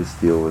others, I just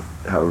deal with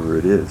however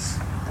it is.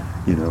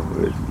 You know,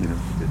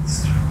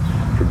 it's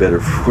for better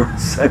or for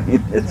worse. I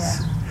mean,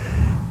 it's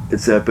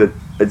that. But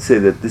I'd say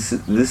that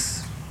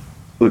this.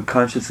 Look,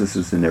 consciousness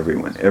is in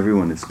everyone.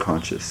 Everyone is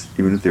conscious,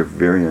 even if they're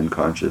very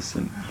unconscious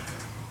and,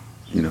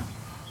 you know,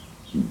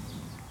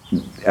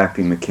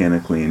 acting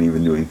mechanically and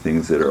even doing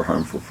things that are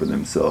harmful for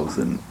themselves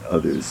and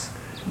others.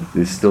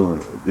 There's still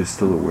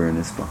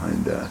awareness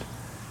behind that.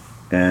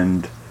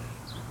 And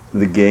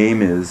the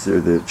game is, or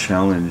the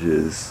challenge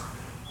is,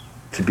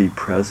 to be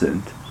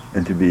present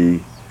and to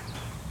be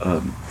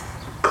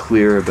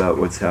clear about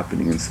what's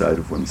happening inside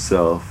of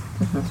oneself,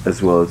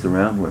 as well as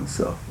around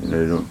oneself. You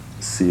know, I don't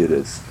see it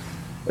as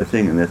a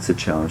thing, and that's a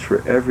challenge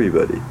for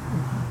everybody.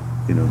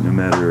 You know, no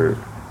matter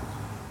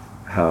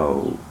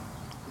how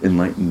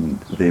enlightened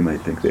they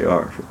might think they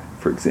are,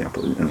 for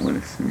example, in one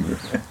extreme,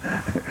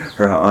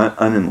 or how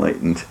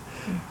unenlightened,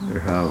 or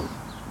how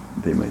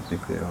they might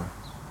think they are.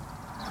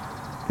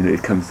 You know,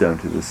 it comes down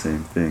to the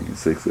same thing.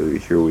 It's like, so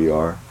here we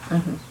are,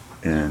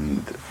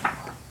 and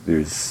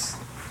it's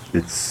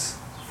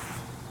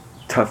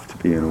tough to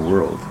be in a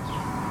world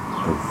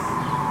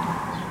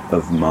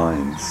of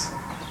minds.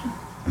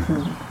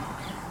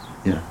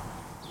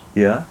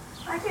 Yeah?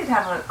 I did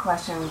have a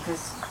question,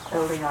 just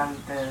building on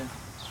the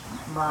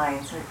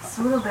mind. So it's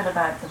a little bit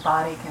about the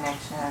body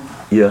connection.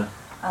 Yeah.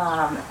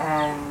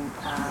 And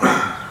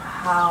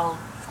how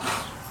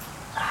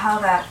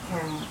that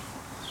can,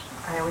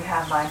 I know we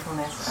have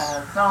mindfulness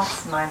of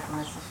thoughts,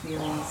 mindfulness of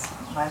feelings,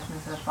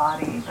 mindfulness of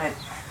body, but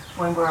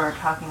when we're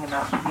talking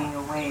about being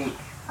awake,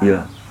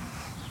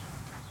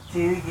 do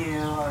you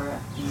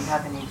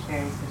have any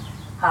experience of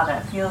how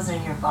that feels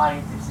in your body,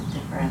 if there's a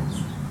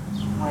difference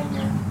when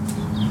you're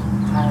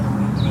kind of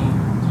awakening,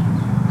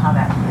 how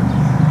that feels?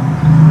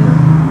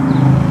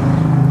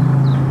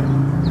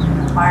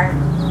 Inspired?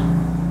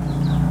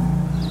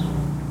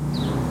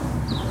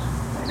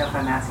 I don't know if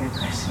I'm asking the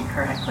question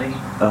correctly.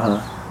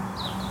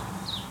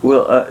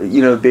 Well,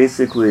 you know,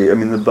 basically, I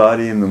mean, the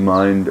body and the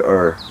mind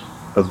are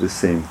of the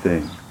same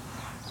thing.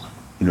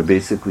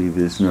 basically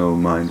there's no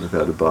mind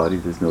without a body,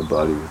 there's no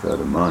body without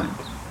a mind.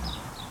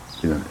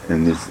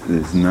 And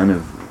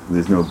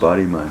there's no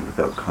body mind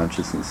without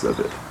consciousness of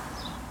it.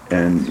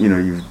 And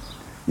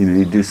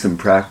you do some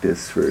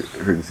practice,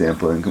 for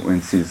example, and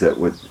one sees that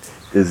what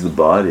is the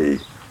body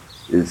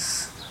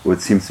is what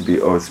seems to be,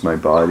 it's my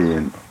body,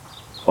 and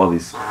all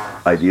these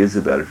ideas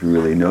about it. If you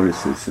really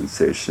notice, there's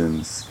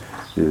sensations,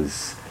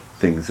 there's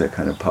things that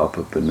kind of pop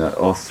up, and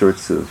all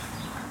sorts of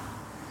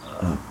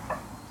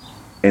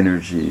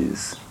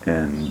energies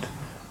and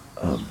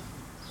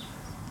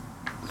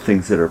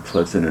things that are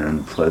pleasant and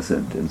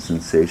unpleasant, and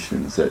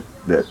sensations that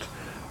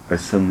are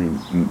suddenly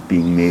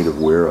being made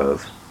aware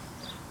of.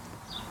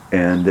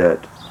 And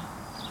that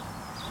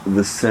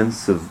the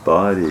sense of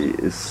body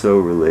is so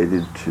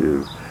related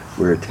to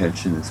where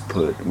attention is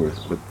put, where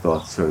what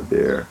thoughts are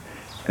there,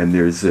 and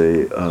there's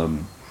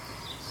and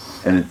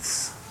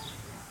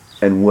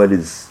what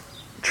is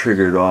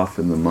triggered off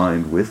in the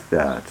mind with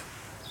that.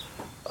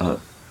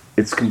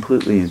 It's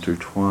completely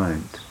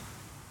intertwined.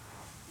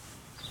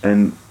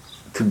 And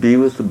to be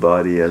with the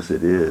body as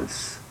it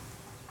is,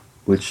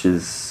 which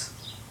is,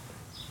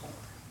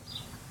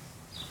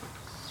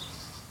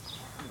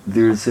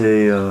 there's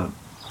a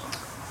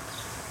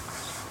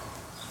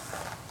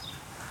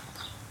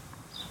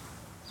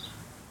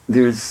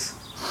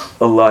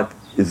lot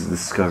is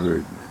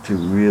discovered to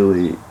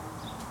really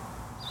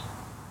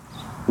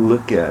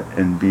look at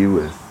and be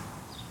with,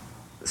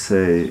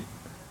 say,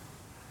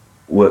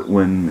 what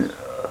one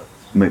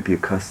might be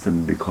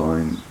accustomed to be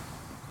calling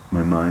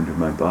my mind or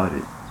my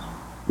body,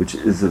 which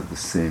is of the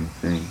same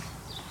thing.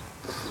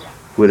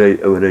 What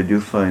I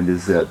do find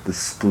is that the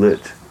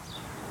split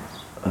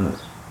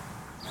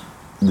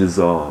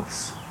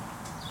dissolves.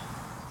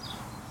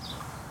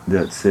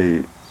 That,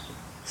 say,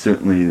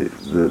 certainly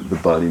the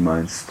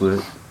body-mind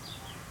split,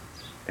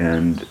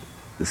 and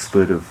the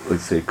split of,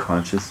 let's say,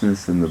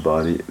 consciousness and the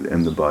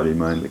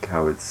body-mind, like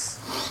how it's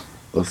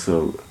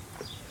also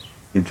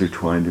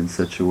intertwined in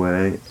such a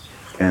way,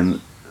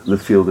 and the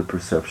field of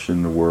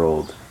perception, the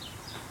world,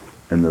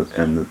 and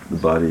the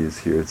body is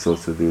here. It's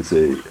also, there's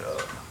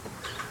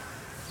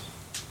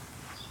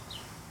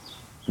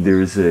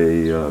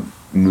a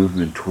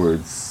movement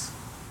towards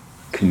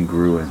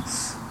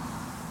congruence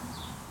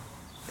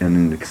and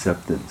an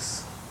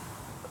acceptance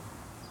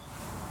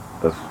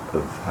of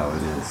how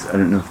it is. I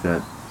don't know if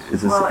that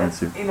is this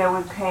answer.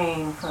 With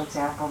pain, for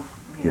example,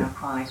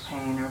 chronic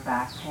pain or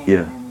back pain,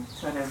 and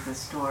sort of the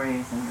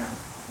stories and the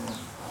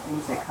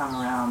things that come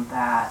around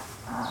that,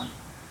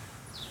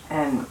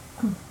 and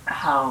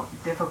how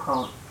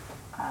difficult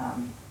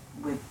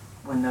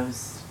when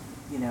those,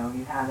 you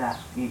have that,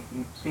 you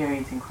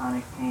experiencing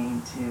chronic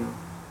pain, to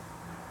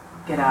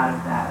get out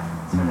of that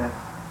sort of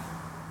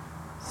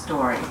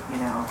story,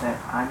 that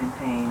I'm in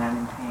pain,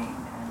 and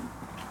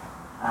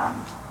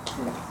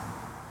to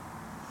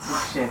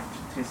shift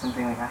to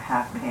something like I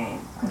have pain,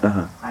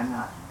 I'm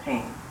not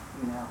pain,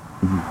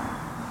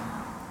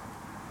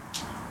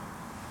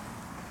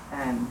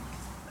 And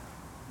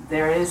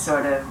there is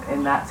sort of,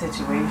 in that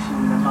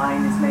situation, the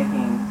mind is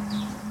making,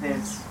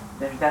 there's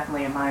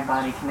definitely a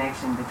mind-body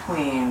connection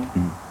between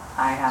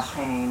I have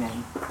pain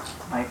and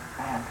I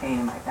have pain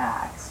in my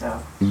back.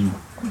 So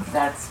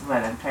that's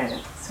what I'm trying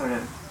to sort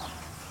of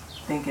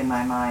think in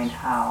my mind,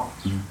 how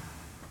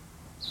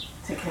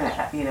to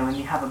connect, when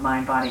you have a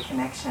mind-body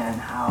connection,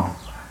 how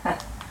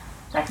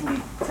that can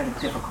be sort of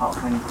difficult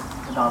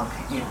with all the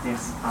pain, if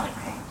there's chronic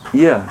pain.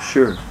 Yeah,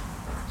 sure.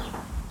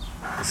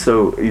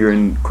 So you're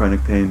in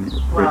chronic pain?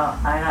 Well,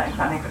 I'm not in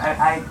chronic.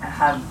 I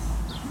have,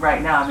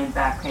 right now I'm in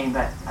back pain,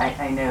 but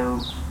I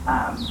know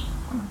a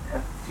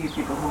few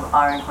people who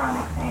are in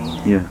chronic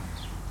pain. Yeah.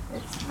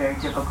 It's very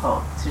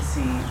difficult to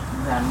see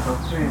them go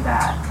through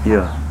that.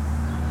 Yeah.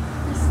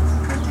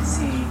 And to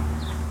see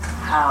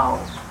how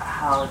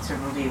to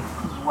relieve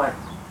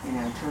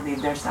to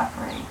relieve their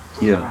suffering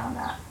around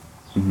that.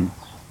 Mm-hmm.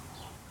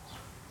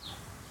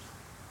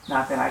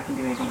 Not that I can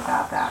do anything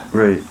about that.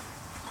 Right.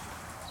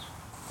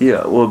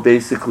 Yeah, well,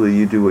 basically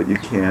you do what you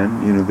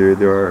can.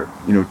 There are,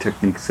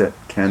 techniques that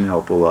can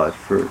help a lot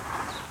for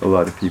a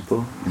lot of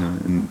people,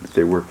 and if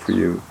they work for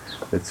you,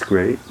 that's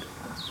great.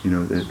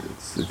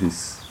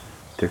 These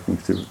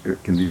techniques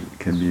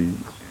can be,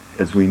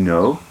 as we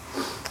know,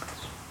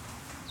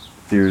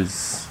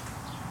 there's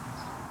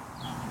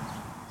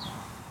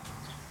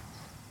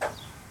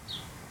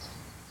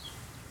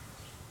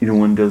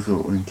one does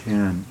what one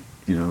can.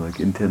 Like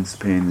intense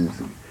pain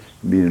can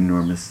be an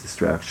enormous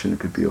distraction. It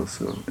could be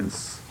also,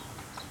 as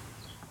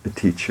a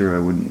teacher, I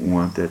wouldn't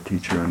want that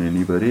teacher on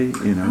anybody,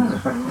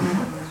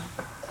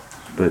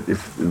 But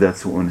if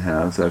that's what one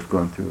has, I've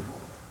gone through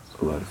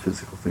a lot of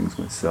physical things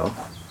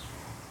myself.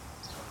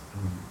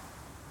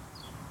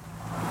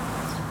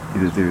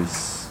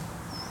 There's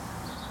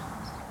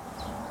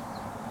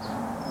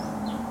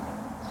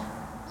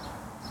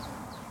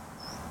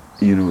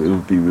it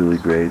would be really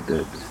great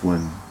that if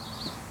one,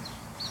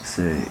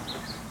 say,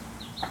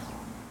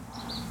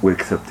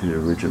 wakes up to the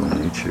original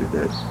nature,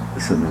 that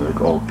something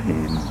like all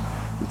pain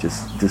would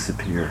just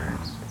disappear,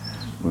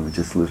 we would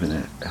just live in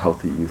a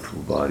healthy,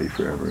 youthful body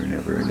forever and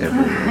ever and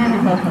ever,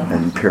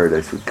 and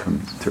paradise would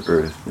come to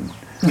earth, and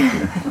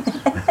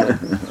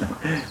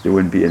there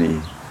wouldn't be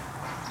any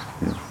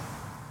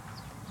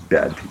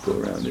bad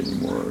people around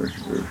anymore,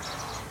 or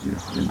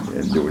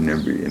and there would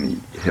never be any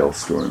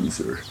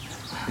hailstorms or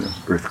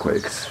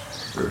earthquakes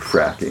or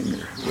fracking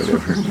or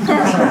whatever.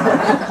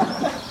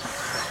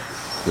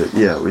 But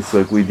yeah, it's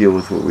like we deal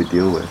with what we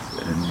deal with,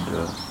 and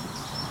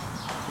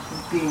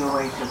being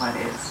awake to what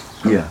is.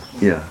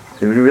 Yeah.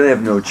 And we really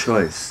have no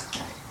choice.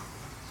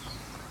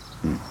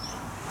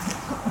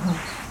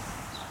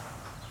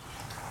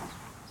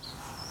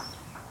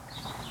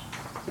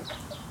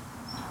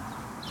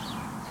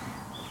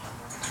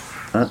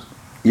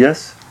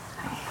 Yes?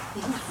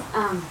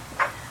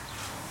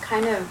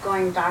 Kind of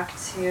going back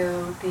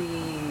to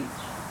the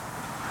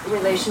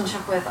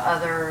relationship with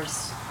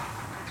others.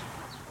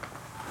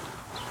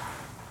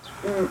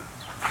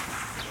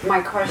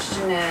 My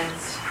question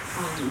is,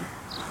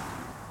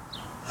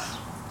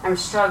 I'm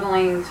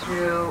struggling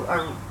through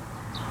a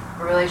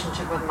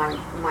relationship with my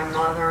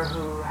mother,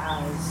 who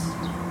has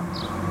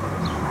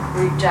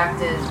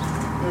rejected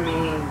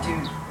me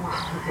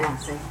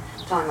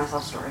telling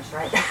myself stories,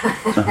 right?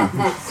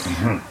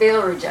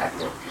 Feel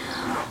rejected.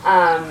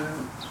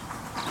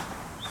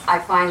 I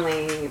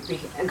finally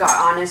got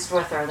honest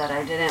with her that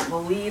I didn't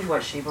believe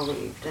what she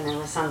believed, and it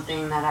was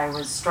something that I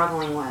was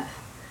struggling with,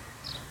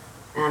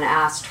 and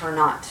asked her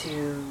not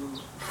to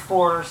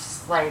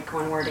force, like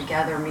when we're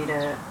together, me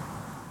to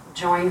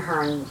join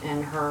her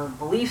in her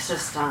belief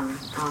system,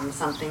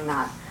 something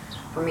that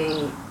for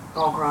me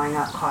all growing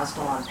up caused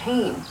a lot of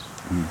pain.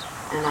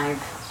 And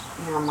I've,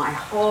 my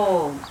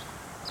whole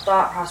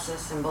thought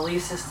process and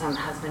belief system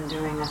has been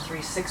doing a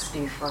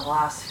 360 for the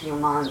last few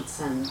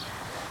months, and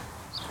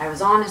I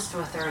was honest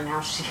with her, and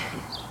now she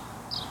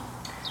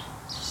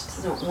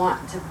doesn't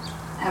want to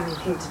have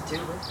anything to do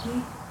with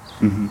me.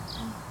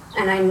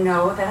 And I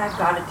know that I've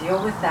got to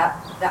deal with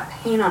that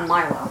pain on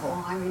my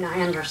level. I mean, I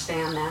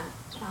understand that.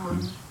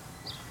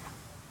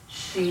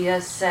 She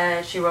has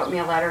said, she wrote me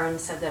a letter and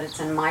said that it's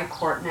in my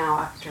court now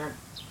after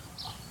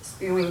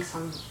spewing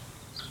some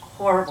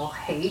horrible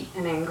hate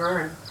and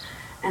anger,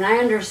 and I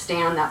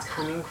understand that's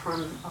coming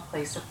from a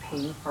place of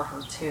pain for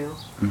her too.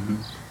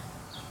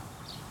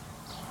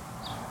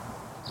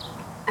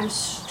 I'm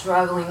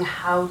struggling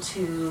how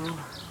to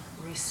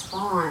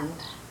respond.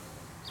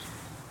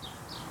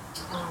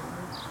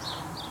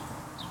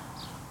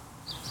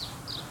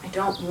 I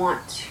don't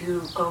want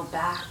to go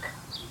back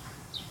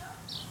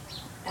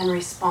and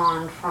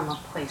respond from a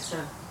place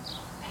of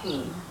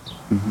pain.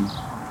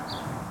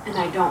 And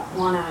I don't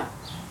want to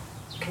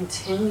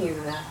continue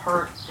the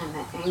hurt and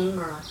the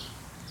anger.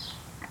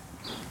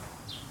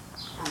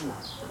 And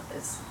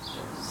it's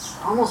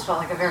almost felt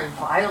like a very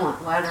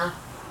violent letter.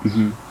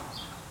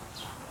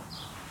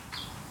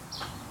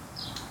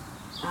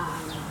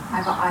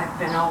 I've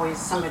been always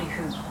somebody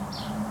who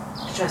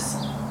just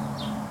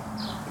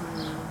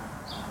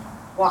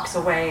walks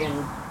away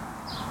and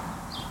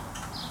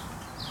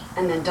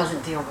then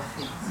doesn't deal with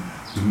things.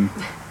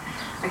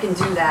 I can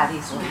do that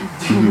easily.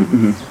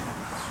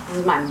 This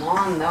is my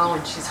mom, though,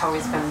 and she's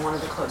always been one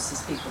of the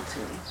closest people to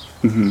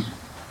me.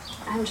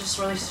 I'm just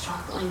really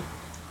struggling.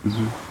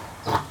 I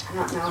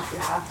don't know if you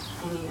have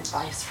any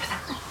advice for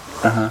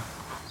that.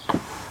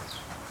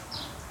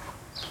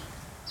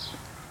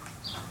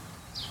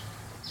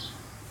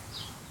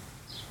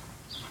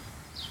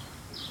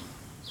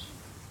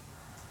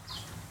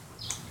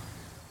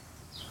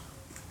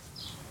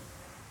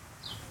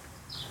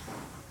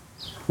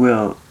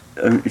 Well,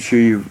 I'm sure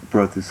you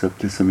brought this up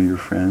to some of your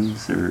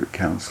friends or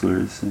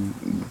counselors, and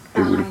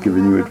they would have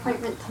given you an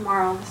appointment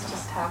tomorrow. This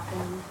just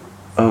happened.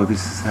 Oh,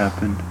 this has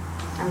happened.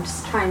 I'm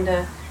just trying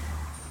to.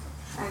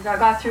 I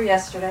got through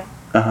yesterday.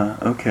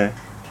 Okay.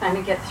 Trying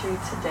to get through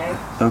today.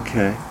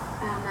 Okay.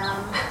 And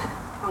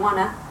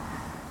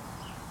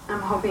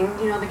I'm hoping,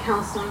 the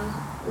counseling.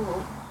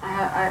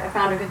 I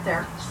found a good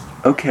therapist.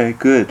 Okay,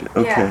 good.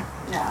 Okay.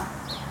 Yeah.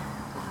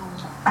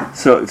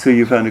 So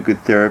you found a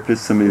good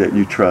therapist, somebody that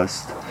you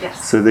trust.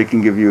 Yes. So they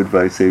can give you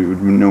advice. They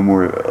would know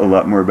a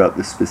lot more about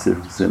the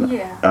specifics than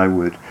I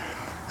would.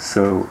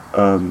 So.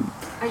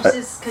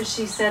 Because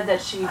she said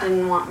that she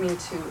didn't want me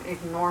to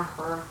ignore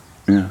her.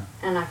 Yeah.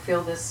 And I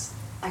feel this,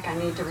 like I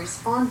need to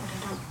respond,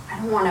 but I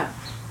don't want to.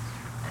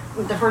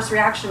 The first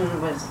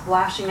reaction was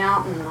lashing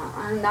out,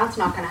 and that's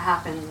not going to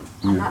happen.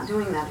 I'm not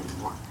doing that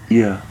anymore.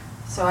 Yeah.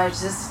 So I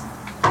guess.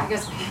 I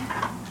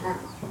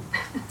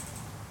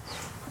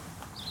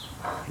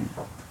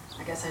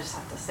guess I just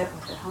have to sit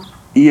with it, huh?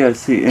 Yeah,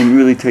 see, and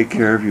really take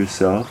care of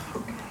yourself.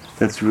 Okay.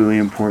 That's really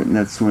important.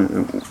 That's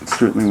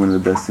certainly one of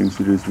the best things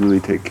to do, is really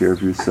take care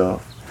of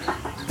yourself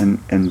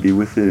and be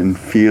with it and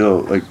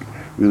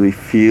really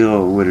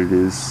feel what it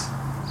is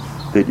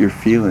that you're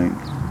feeling.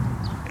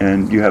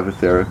 And you have a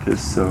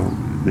therapist, so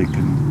they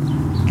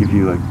can give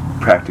you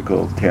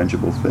practical,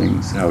 tangible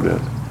things, how to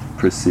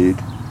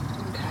proceed.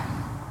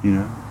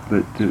 Okay.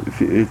 But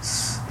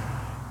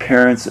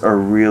parents are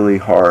really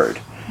hard.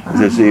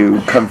 Especially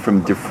you come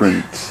from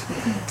different,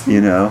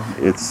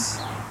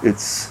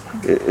 It's,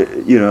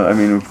 I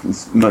mean,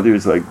 mother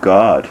is like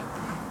God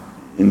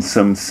in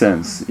some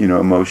sense,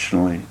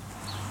 emotionally.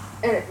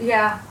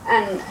 Yeah,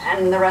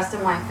 and the rest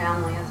of my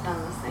family has done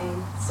the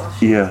same. So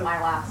she was my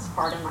last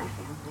part of my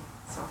family.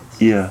 So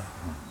it's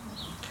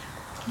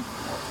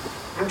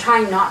I'm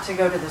trying not to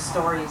go to the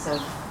stories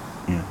of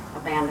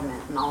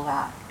abandonment and all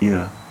that.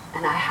 Yeah.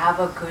 And I have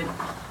a good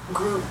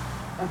group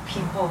of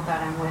people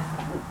that I'm with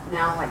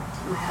now, like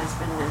my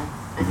husband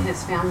and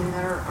his family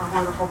that are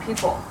wonderful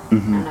people.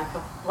 Mm-hmm. And I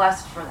feel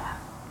blessed for that.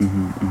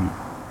 Mm-hmm. Mm-hmm.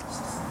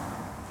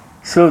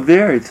 So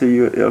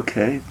you,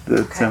 okay,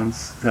 that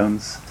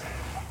sounds,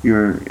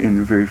 you're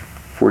in very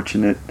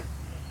fortunate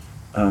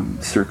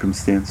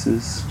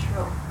circumstances.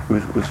 True.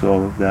 With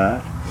all of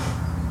that.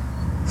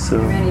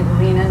 So. You ready to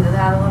lean into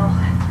that a little?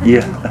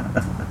 Yeah.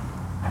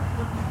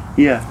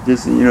 Yeah,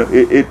 just,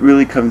 it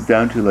really comes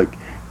down to like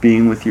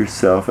being with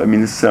yourself. I mean,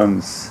 this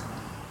sounds,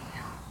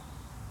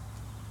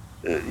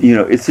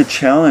 it's a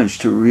challenge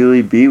to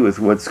really be with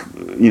what's,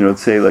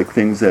 say like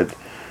things that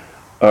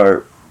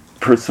are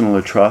personal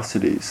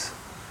atrocities.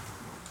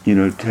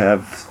 To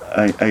have,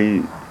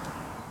 I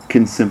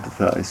can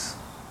sympathize,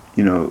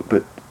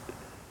 but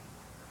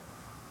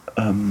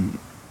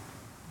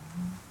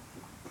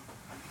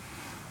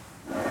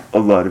a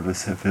lot of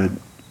us have had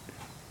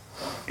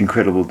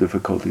incredible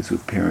difficulties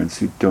with parents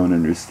who don't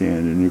understand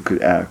and who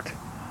could act,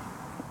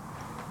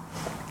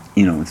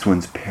 it's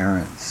one's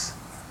parents.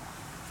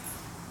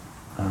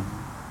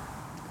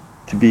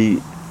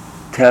 To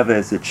have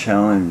as a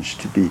challenge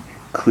to be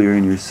clear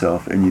in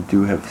yourself, and you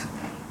do have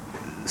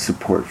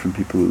support from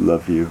people who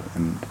love you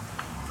and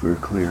who are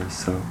clear,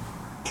 so,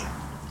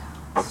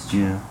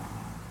 yeah.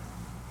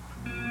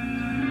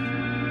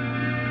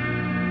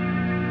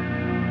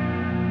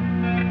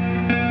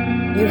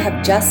 You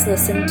have just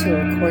listened to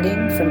a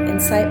recording from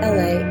Insight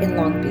LA in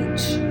Long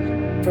Beach.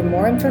 For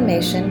more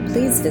information,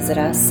 please visit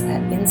us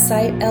at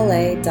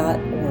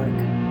insightla.org.